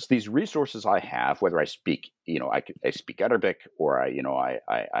resources. These resources I have, whether I speak, I speak Arabic or I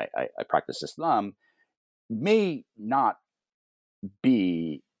practice Islam, may not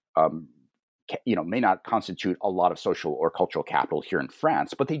be, may not constitute a lot of social or cultural capital here in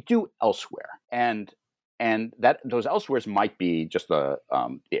France, but they do elsewhere. And that those elsewheres might be just the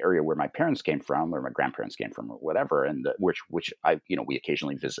area where my parents came from, or my grandparents came from, or whatever, and which I we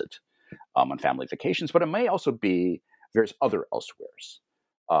occasionally visit on family vacations. But it may also be various other elsewheres.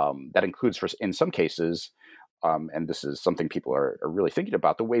 That includes, in some cases, and this is something people are really thinking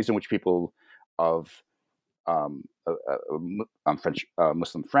about, the ways in which people of Muslim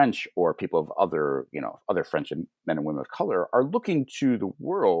French, or people of other French men and women of color are looking to the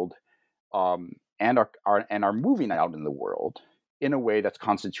world, and are moving out in the world in a way that's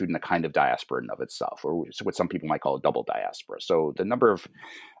constituting a kind of diaspora in of itself, or what some people might call a double diaspora. So the number of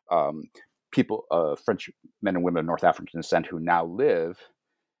people, French men and women of North African descent, who now live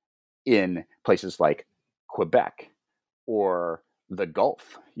in places like Quebec or the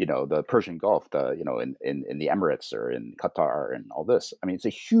Gulf, the Persian Gulf, in the Emirates or in Qatar and all this. I mean, it's a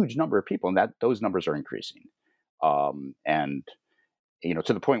huge number of people, and those numbers are increasing. And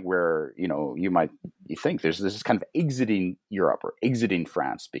to the point where, you think there's this kind of exiting Europe or exiting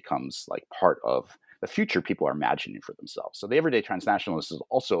France becomes like part of the future people are imagining for themselves. So the everyday transnationalist is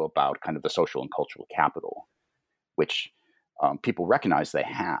also about kind of the social and cultural capital, which people recognize they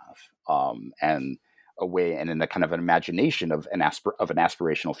have, and a way, and in the kind of an imagination of an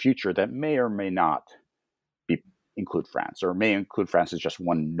aspirational future that may or may not include France, or may include France as just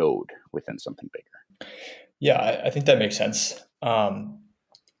one node within something bigger. Yeah, I think that makes sense.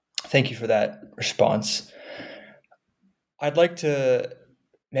 Thank you for that response. I'd like to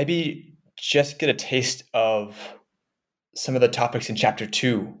maybe just get a taste of some of the topics in chapter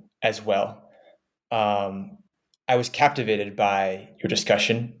 2 as well. I was captivated by your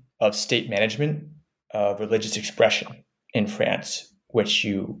discussion of state management of religious expression in France, which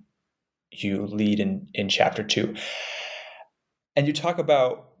you lead in chapter 2. And you talk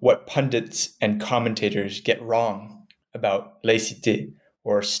about what pundits and commentators get wrong about laïcité,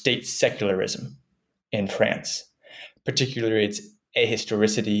 or state secularism, in France, particularly its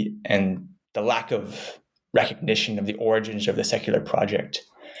ahistoricity and the lack of recognition of the origins of the secular project.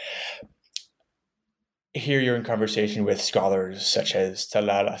 here you're in conversation with scholars such as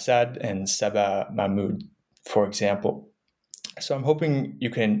Talal Asad and Saba Mahmoud, for example. So I'm hoping you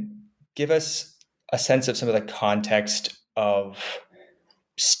can give us a sense of some of the context of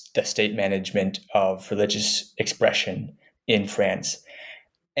the state management of religious expression in France.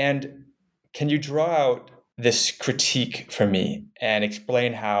 And can you draw out this critique for me and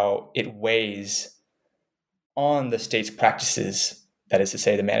explain how it weighs on the state's practices, that is to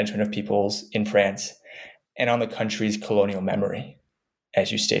say, the management of peoples in France, and on the country's colonial memory,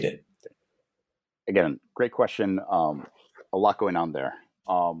 as you stated? Again, great question. A lot going on there.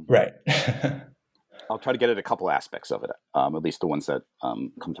 Right. I'll try to get at a couple aspects of it, at least the ones that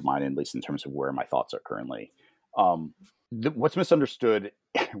come to mind, at least in terms of where my thoughts are currently. What's misunderstood,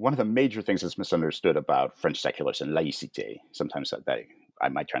 one of the major things that's misunderstood about French secularism, laïcité, sometimes that I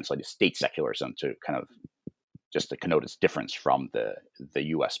might translate as state secularism to kind of just to connote its difference from the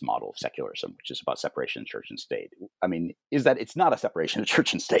U.S. model of secularism, which is about separation of church and state. I mean, is that it's not a separation of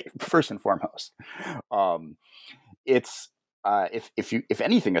church and state, first and foremost. It's if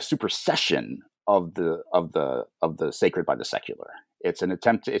anything, a supersession of the sacred by the secular. It's an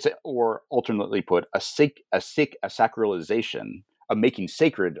attempt. Or alternately put, a sacralization, a making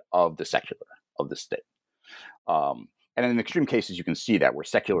sacred of the secular, of the state. And in extreme cases, you can see that where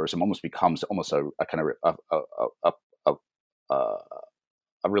secularism almost becomes almost a kind of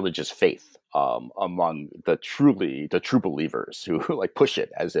a religious faith among the true believers who like push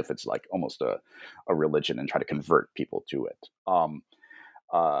it as if it's like almost a religion and try to convert people to it.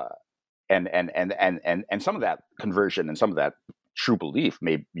 And some of that conversion and some of that true belief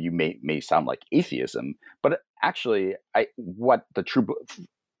may sound like atheism, but actually,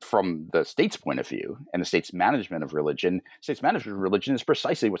 from the state's point of view and the state's management of religion is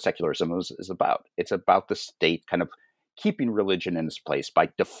precisely what secularism is about. It's about the state kind of keeping religion in its place by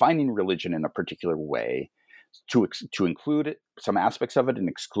defining religion in a particular way to include some aspects of it and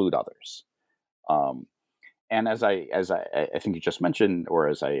exclude others. And as I think you just mentioned, or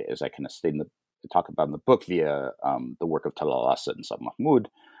as I kind of state talk about in the book via the work of Talal Asad and Saba Mahmoud,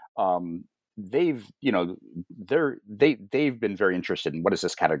 they've been very interested in what is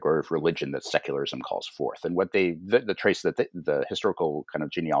this category of religion that secularism calls forth, and what the trace that the historical kind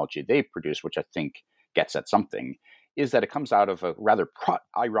of genealogy they produce, which I think gets at something, is that it comes out of a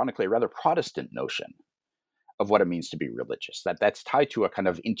ironically a rather Protestant notion of what it means to be religious. That's tied to a kind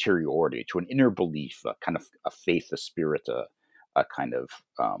of interiority, to an inner belief, a kind of a faith, a spirit, a kind of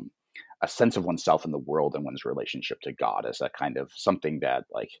a sense of oneself in the world and one's relationship to God as a kind of something that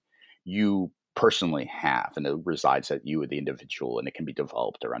like you personally have, and it resides at you, the individual, and it can be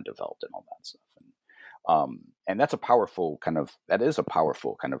developed or undeveloped and all that stuff. And that's a powerful kind of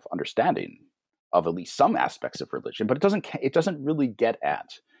understanding of at least some aspects of religion, but it doesn't really get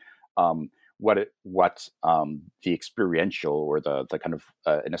at what the experiential or the kind of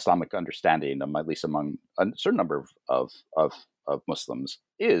an Islamic understanding, at least among a certain number of Muslims,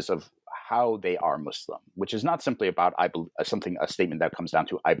 is of how they are Muslim, which is not simply about a statement that comes down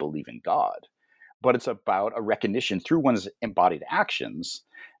to I believe in God, but it's about a recognition through one's embodied actions,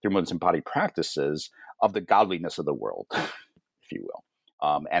 through one's embodied practices of the godliness of the world, if you will,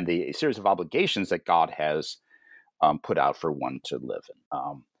 and the series of obligations that God has put out for one to live in.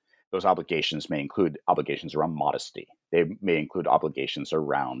 Those obligations may include obligations around modesty. They may include obligations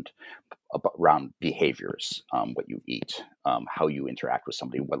around behaviors, what you eat, how you interact with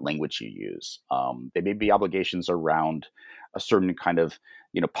somebody, what language you use. They may be obligations around a certain kind of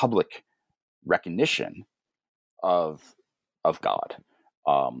public recognition of God.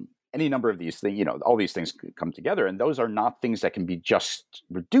 Any number of these things, all these things come together, and those are not things that can be just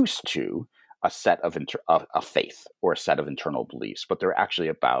reduced to a set of a faith or a set of internal beliefs, but they're actually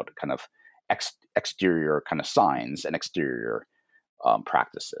about kind of exterior kind of signs and exterior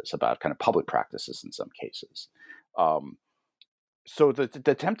practices, about kind of public practices in some cases. So the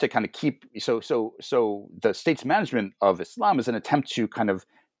attempt to kind of keep so the state's management of Islam is an attempt to kind of,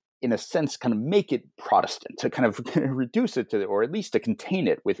 in a sense, kind of make it Protestant, to kind of reduce it to, or at least to contain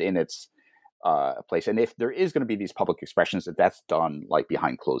it within its place. And if there is going to be these public expressions, that's done like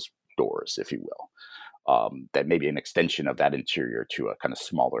behind closed doors, if you will, that may be an extension of that interior to a kind of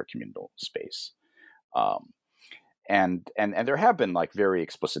smaller communal space. And there have been like very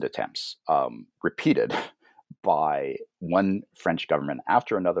explicit attempts, repeated by one French government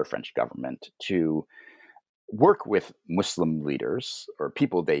after another French government, to work with Muslim leaders or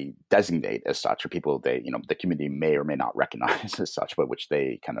people they designate as such, or people the community may or may not recognize as such, but which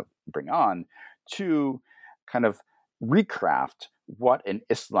they kind of bring on to kind of recraft what an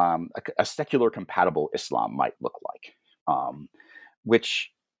Islam, a secular compatible Islam might look like,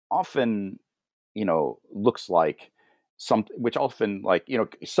 which often looks like which often, like,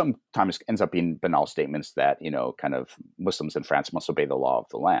 sometimes ends up being banal statements that, kind of Muslims in France must obey the law of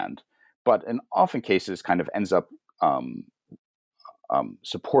the land, but in often cases kind of ends up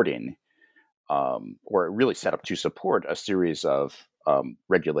supporting or really set up to support a series of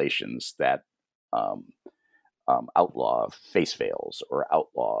regulations that outlaw face veils or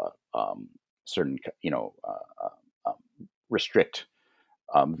outlaw certain, restrict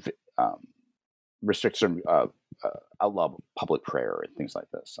certain outlaw public prayer and things like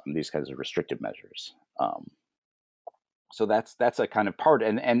this. These kinds of restrictive measures. So that's a kind of part,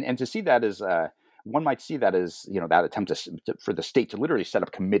 and to see that as one might see that as that attempt for the state to literally set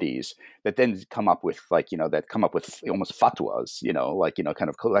up committees that then come up with almost fatwas, kind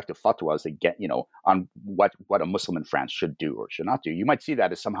of collective fatwas that get on what a Muslim in France should do or should not do. You might see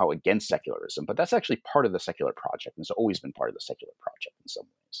that as somehow against secularism, but that's actually part of the secular project, and it's always been part of the secular project in some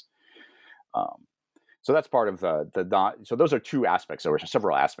ways. So that's part of so those are two aspects, or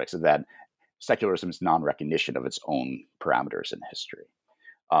several aspects of that secularism's non-recognition of its own parameters in history.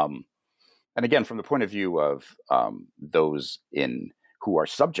 And again, from the point of view of those who are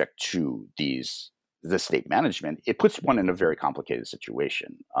subject to this state management, it puts one in a very complicated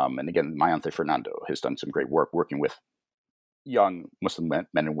situation. And again, Mayanthe Fernando has done some great work working with young Muslim men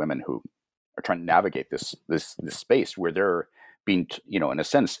and women who are trying to navigate this space where they're being, in a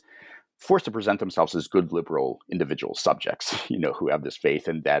sense, forced to present themselves as good liberal individual subjects, who have this faith,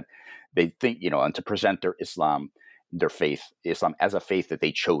 and that they think, and to present Islam as a faith that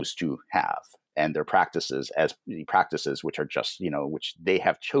they chose to have, and their practices as practices which are just, which they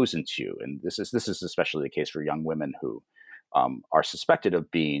have chosen to. And this is especially the case for young women who are suspected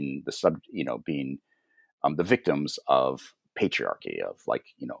of being the victims of patriarchy, of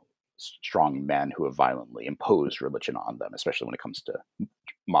strong men who have violently imposed religion on them, especially when it comes to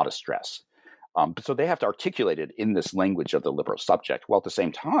modest dress. So they have to articulate it in this language of the liberal subject, while at the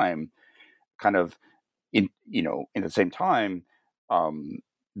same time,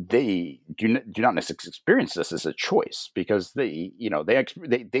 they do not necessarily experience this as a choice, because they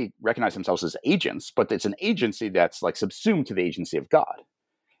recognize themselves as agents, but it's an agency that's like subsumed to the agency of God.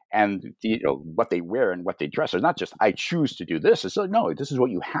 And what they wear and what they dress is not just I choose to do this. It's like, no, this is what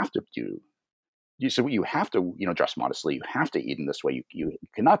you have to do. So you have to dress modestly. You have to eat in this way. You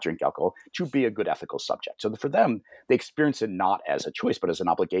cannot drink alcohol to be a good ethical subject. So for them, they experience it not as a choice, but as an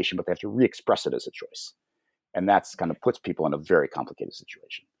obligation. But they have to re-express it as a choice, and that's kind of puts people in a very complicated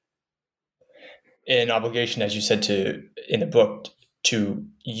situation. An obligation, as you said, in the book, to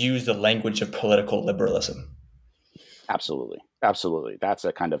use the language of political liberalism. Absolutely. That's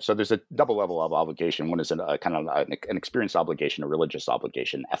a kind of, so there's a double level of obligation. One is a kind of an experience obligation, a religious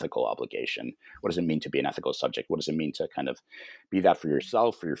obligation, ethical obligation. What does it mean to be an ethical subject? What does it mean to kind of be that for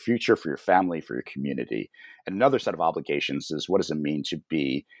yourself, for your future, for your family, for your community? And another set of obligations is, what does it mean to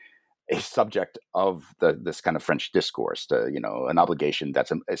be a subject of this kind of French discourse, to, an obligation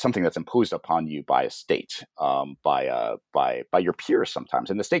that's something that's imposed upon you by a state, by your peers sometimes.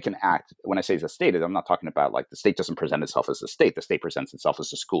 And the state can act, when I say the state, I'm not talking about like the state doesn't present itself as a state. The state presents itself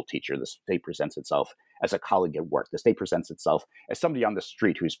as a school teacher. The state presents itself as a colleague at work. The state presents itself as somebody on the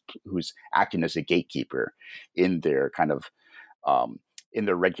street who's acting as a gatekeeper in their kind of, in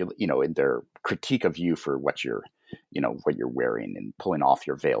their regular, in their critique of you for what you're wearing, and pulling off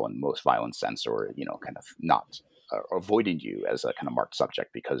your veil in the most violent sense, or, kind of not avoiding you as a kind of marked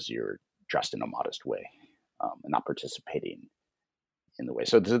subject because you're dressed in a modest way, and not participating in the way.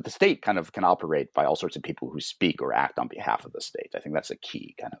 So the state kind of can operate by all sorts of people who speak or act on behalf of the state. I think that's a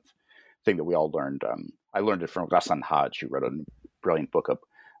key kind of thing that we all learned. I learned it from Ghassan Haj, who wrote a brilliant book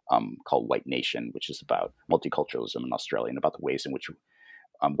called White Nation, which is about multiculturalism in Australia and about the ways in which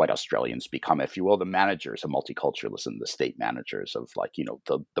white Australians become, if you will, the managers of multiculturalism, the state managers of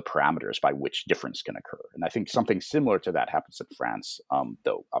the parameters by which difference can occur. And I think something similar to that happens in France,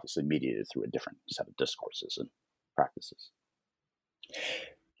 though obviously mediated through a different set of discourses and practices.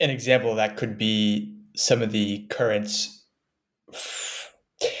 An example of that could be some of the currents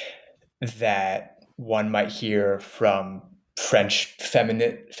that one might hear from French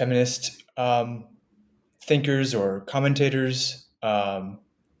feminist thinkers or commentators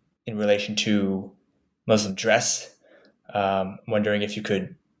in relation to Muslim dress. Wondering if you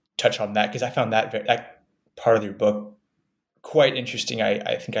could touch on that, because I found that part of your book quite interesting.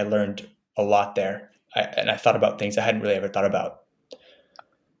 I think I learned a lot there, and I thought about things I hadn't really ever thought about.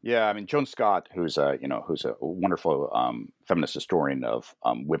 Yeah, I mean, Joan Scott, who's a wonderful feminist historian of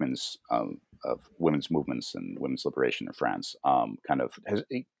women's movements and women's liberation in France, kind of has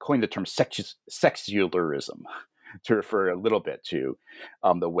coined the term sexualism, to refer a little bit to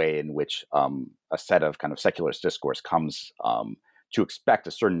the way in which a set of kind of secularist discourse comes to expect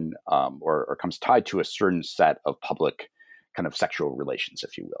a certain or comes tied to a certain set of public kind of sexual relations,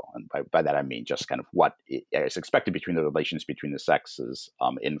 if you will. And by that, I mean just kind of what is expected between the relations between the sexes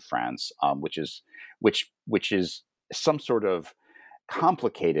in France, which is some sort of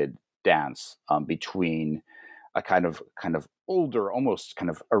complicated dance between a kind of older, almost kind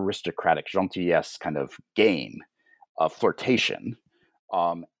of aristocratic gentillesse kind of game of flirtation,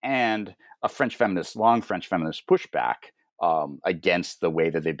 and a long French feminist pushback against the way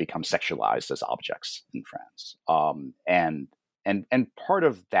that they become sexualized as objects in France. And part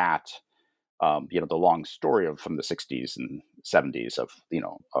of that, the long story from the 60s and 70s of,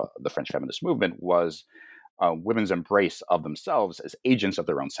 the French feminist movement was women's embrace of themselves as agents of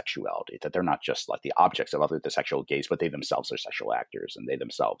their own sexuality, that they're not just like the objects of the sexual gaze, but they themselves are sexual actors, and they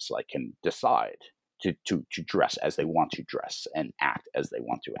themselves can decide to dress as they want to dress and act as they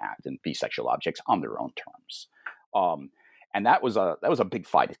want to act and be sexual objects on their own terms. And that was a big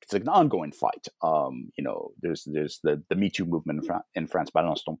fight. It's an ongoing fight. There's the Me Too movement in France.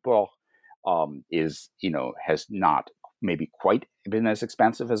 Balance ton port has not maybe quite been as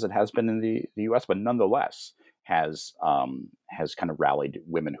expansive as it has been in the U.S., but nonetheless has kind of rallied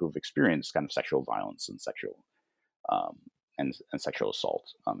women who've experienced kind of sexual violence and sexual and sexual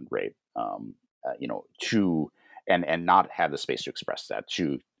assault and rape, to and not have the space to express that,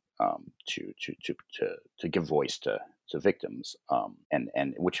 to give voice to victims,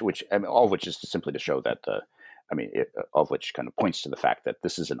 and which all of which is simply to show that all of which kind of points to the fact that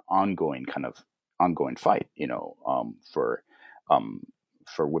this is an ongoing fight,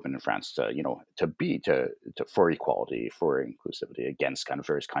 for women in France for equality, for inclusivity, against kind of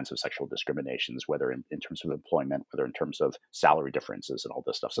various kinds of sexual discriminations, whether in terms of employment, whether in terms of salary differences and all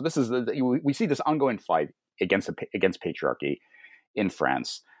this stuff. So this is we see this ongoing fight against patriarchy in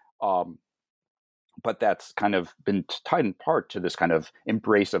France. But that's kind of been tied in part to this kind of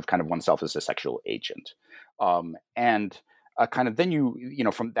embrace of kind of oneself as a sexual agent. And kind of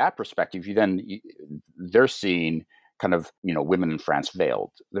then from that perspective, they're seeing kind of, women in France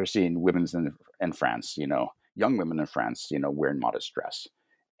veiled. They're seeing women in France, young women in France, wearing modest dress.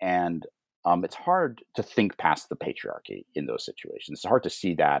 And it's hard to think past the patriarchy in those situations. It's hard to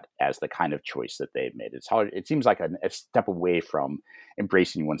see that as the kind of choice that they've made. It seems like a step away from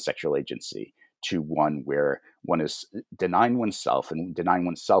embracing one's sexual agency to one where one is denying oneself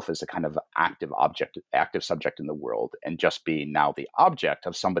as a kind of active subject in the world, and just being now the object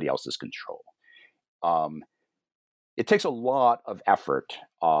of somebody else's control. It takes a lot of effort,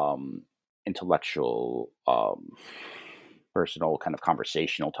 intellectual, personal, kind of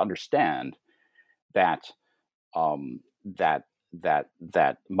conversational, to understand that that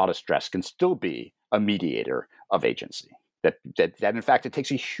modest dress can still be a mediator of agency. That in fact it takes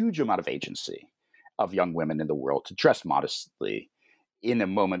a huge amount of agency of young women in the world to dress modestly in a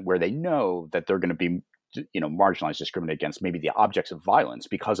moment where they know that they're going to be, marginalized, discriminated against, maybe the objects of violence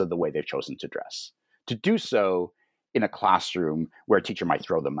because of the way they've chosen to dress. To do so in a classroom where a teacher might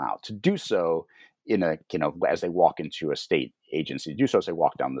throw them out. To do so in as they walk into a state agency. To do so as they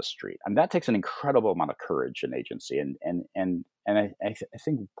walk down the street. And that takes an incredible amount of courage and agency. And I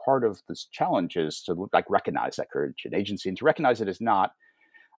think part of this challenge is to recognize that courage and agency, and to recognize it as not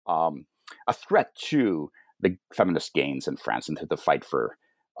a threat to the feminist gains in France and to the fight for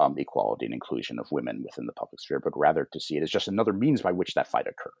equality and inclusion of women within the public sphere, but rather to see it as just another means by which that fight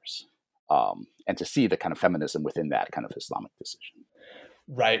occurs, and to see the kind of feminism within that kind of Islamic decision.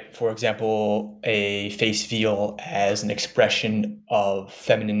 Right. For example, a face veil as an expression of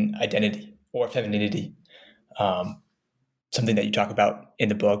feminine identity or femininity, something that you talk about in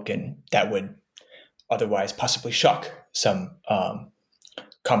the book, and that would otherwise possibly shock some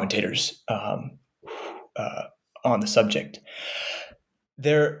commentators on the subject.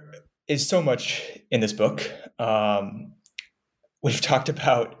 There is so much in this book. We've talked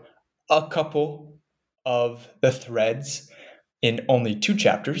about a couple of the threads in only 2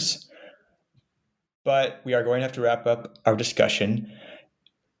 chapters, but we are going to have to wrap up our discussion.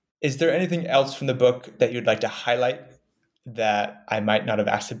 Is there anything else from the book that you'd like to highlight that I might not have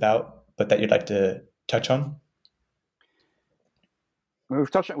asked about, but that you'd like to touch on?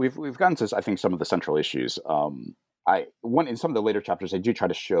 We've gotten to, I think, some of the central issues. In some of the later chapters, I do try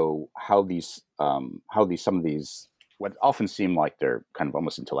to show how some of these what often seem like they're kind of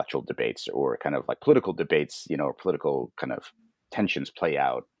almost intellectual debates or kind of like political debates, or political kind of tensions play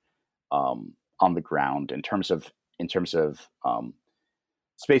out on the ground in terms of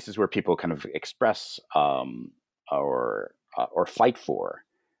spaces where people kind of express or fight for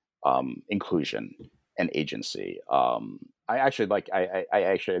inclusion and agency. I actually like I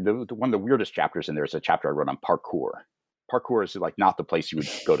actually one of the weirdest chapters in there is a chapter I wrote on parkour. Parkour is like not the place you would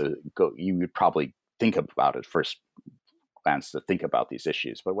go. You would probably think about it first glance to think about these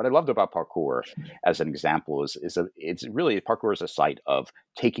issues. But what I loved about parkour, as an example, is it's really parkour is a site of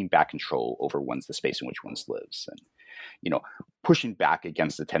taking back control over the space in which one lives, and pushing back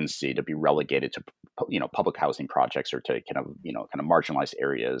against the tendency to be relegated to public housing projects or to kind of marginalized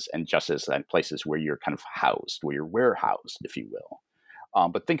areas and justice and places where you're kind of housed, where you're warehoused, if you will.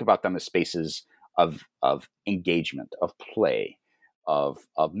 But think about them as spaces of engagement, of play, of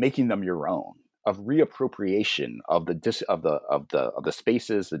making them your own, of reappropriation of the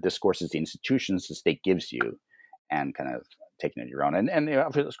spaces, the discourses, the institutions the state gives you, and kind of taking it your own. And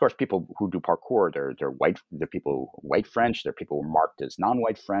of course, people who do parkour, they're white. They're people white French. They're people marked as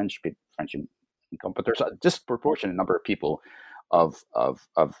non-white French, French income. But there's a disproportionate number of people of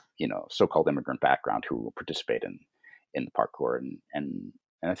so-called immigrant background who participate in the parkour, and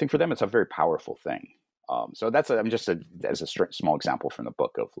I think for them it's a very powerful thing. So that's as a small example from the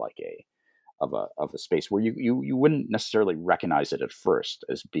book of like a space where you wouldn't necessarily recognize it at first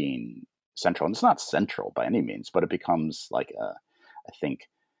as being central. And it's not central by any means, but it becomes like I think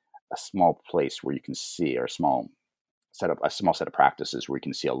a small place where you can see, or a small set of practices where you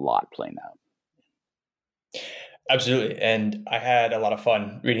can see a lot playing out. Absolutely. And I had a lot of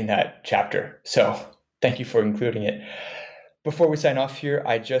fun reading that chapter. So thank you for including it. Before we sign off here,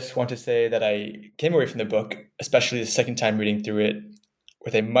 I just want to say that I came away from the book, especially the second time reading through it,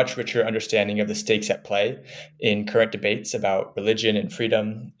 with a much richer understanding of the stakes at play in current debates about religion and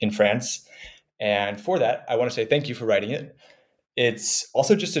freedom in France. And for that, I want to say thank you for writing it. It's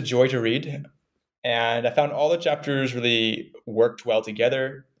also just a joy to read. And I found all the chapters really worked well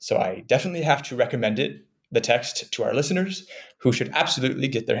together. So I definitely have to recommend it, the text, to our listeners, who should absolutely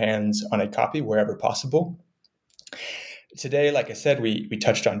get their hands on a copy wherever possible. Today, like I said, we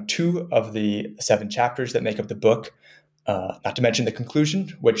touched on 2 of the 7 chapters that make up the book, not to mention the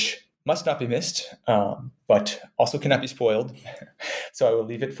conclusion, which must not be missed, but also cannot be spoiled. So I will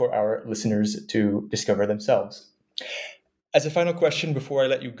leave it for our listeners to discover themselves. As a final question before I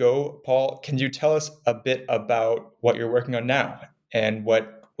let you go, Paul, can you tell us a bit about what you're working on now and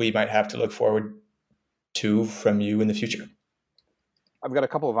what we might have to look forward to from you in the future? I've got a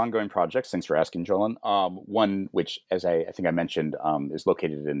couple of ongoing projects. Thanks for asking, Jolin. One, which, as I think I mentioned, is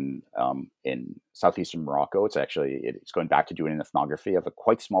located in southeastern Morocco. It's going back to doing an ethnography of a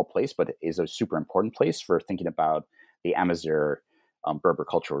quite small place, but it is a super important place for thinking about the Amazigh Berber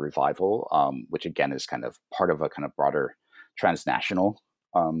cultural revival, which again is kind of part of a kind of broader transnational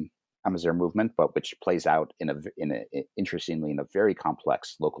Amazigh movement, but which plays out interestingly in a very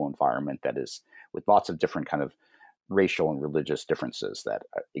complex local environment that is with lots of different kind of racial and religious differences that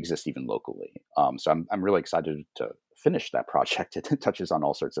exist even locally. So I'm really excited to finish that project. It touches on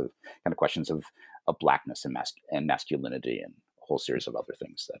all sorts of kind of questions of blackness and masculinity and a whole series of other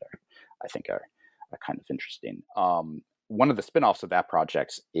things that I think are kind of interesting. One of the spin-offs of that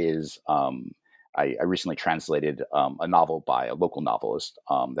project is I recently translated a novel by a local novelist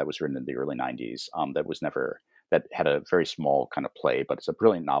that was written in the early 90s that had a very small kind of play, but it's a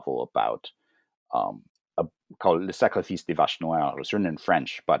brilliant novel about called Le Sacrifice des Vaches Noires. It was written in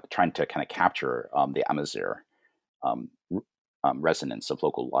French, but trying to kind of capture the Amazigh resonance of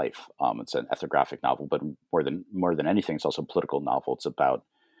local life. It's an ethnographic novel, but more than anything, it's also a political novel. It's about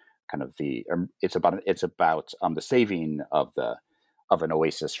kind of the saving of an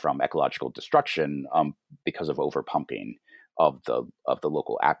oasis from ecological destruction because of overpumping of the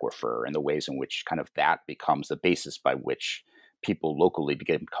local aquifer, and the ways in which kind of that becomes the basis by which people locally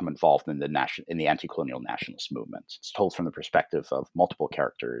become involved in the anti-colonial nationalist movement. It's told from the perspective of multiple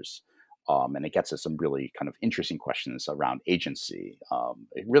characters, and it gets at some really kind of interesting questions around agency,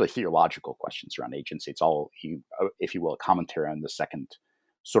 really theological questions around agency. It's all, if you will, a commentary on the second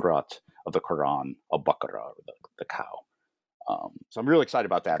surat of the Quran, al-Baqarah, or the cow. So I'm really excited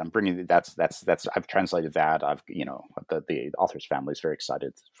about that. I'm bringing I've translated that. The author's family is very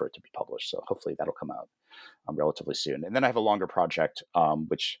excited for it to be published. So hopefully that'll come out relatively soon. And then I have a longer project,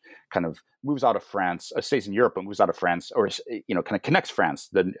 which kind of moves out of France, stays in Europe, but moves out of France, or kind of connects France,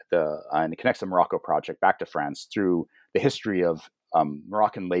 and it connects the Morocco project back to France through the history of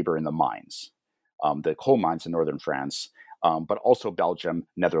Moroccan labor in the mines, the coal mines in northern France, but also Belgium,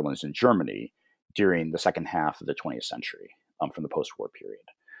 Netherlands, and Germany during the second half of the 20th century. From the post-war period,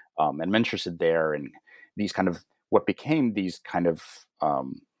 and I'm interested there in these kind of what became these kind of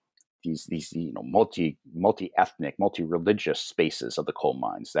these multi-ethnic, multi-religious spaces of the coal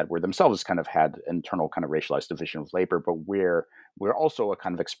mines that were themselves kind of had internal kind of racialized division of labor, but where we're also a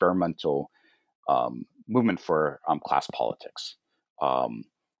kind of experimental movement for class politics,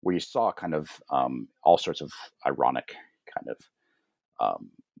 where you saw kind of all sorts of ironic kind of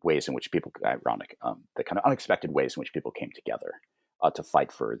ways in which people, the kind of unexpected ways in which people came together to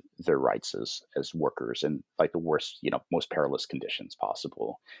fight for their rights as workers in like the worst, most perilous conditions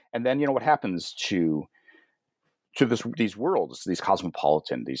possible. And then, what happens to these worlds, these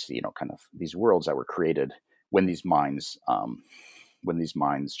cosmopolitan, these, kind of these worlds that were created when these mines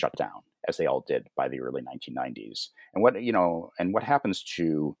shut down, as they all did by the early 1990s. And what happens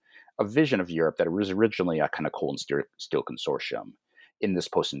to a vision of Europe that was originally a kind of coal and steel consortium in this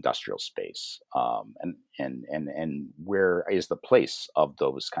post-industrial space, and where is the place of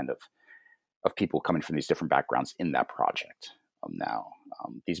those kind of people coming from these different backgrounds in that project now?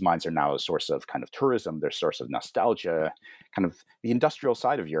 These mines are now a source of kind of tourism. They're a source of nostalgia. Kind of the industrial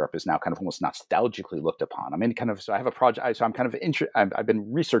side of Europe is now kind of almost nostalgically looked upon. I mean, so I have a project. So I'm kind of I've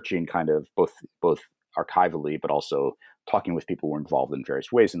been researching kind of both archivally, but also talking with people who were involved in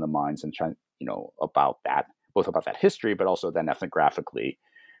various ways in the mines and trying, about that, both about that history, but also then ethnographically,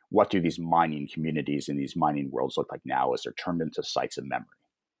 what do these mining communities in these mining worlds look like now as they're turned into sites of memory?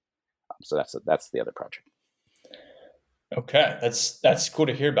 So that's the other project. Okay, that's cool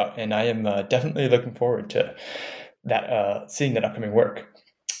to hear about, and I am definitely looking forward to that, seeing that upcoming work.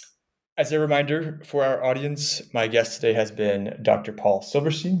 As a reminder for our audience, my guest today has been Dr. Paul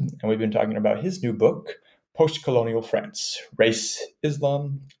Silverstein, and we've been talking about his new book, Post-Colonial France: Race,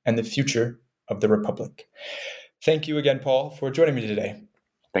 Islam, and the Future of the Republic. Thank you again, Paul, for joining me today.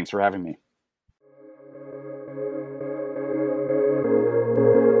 Thanks for having me.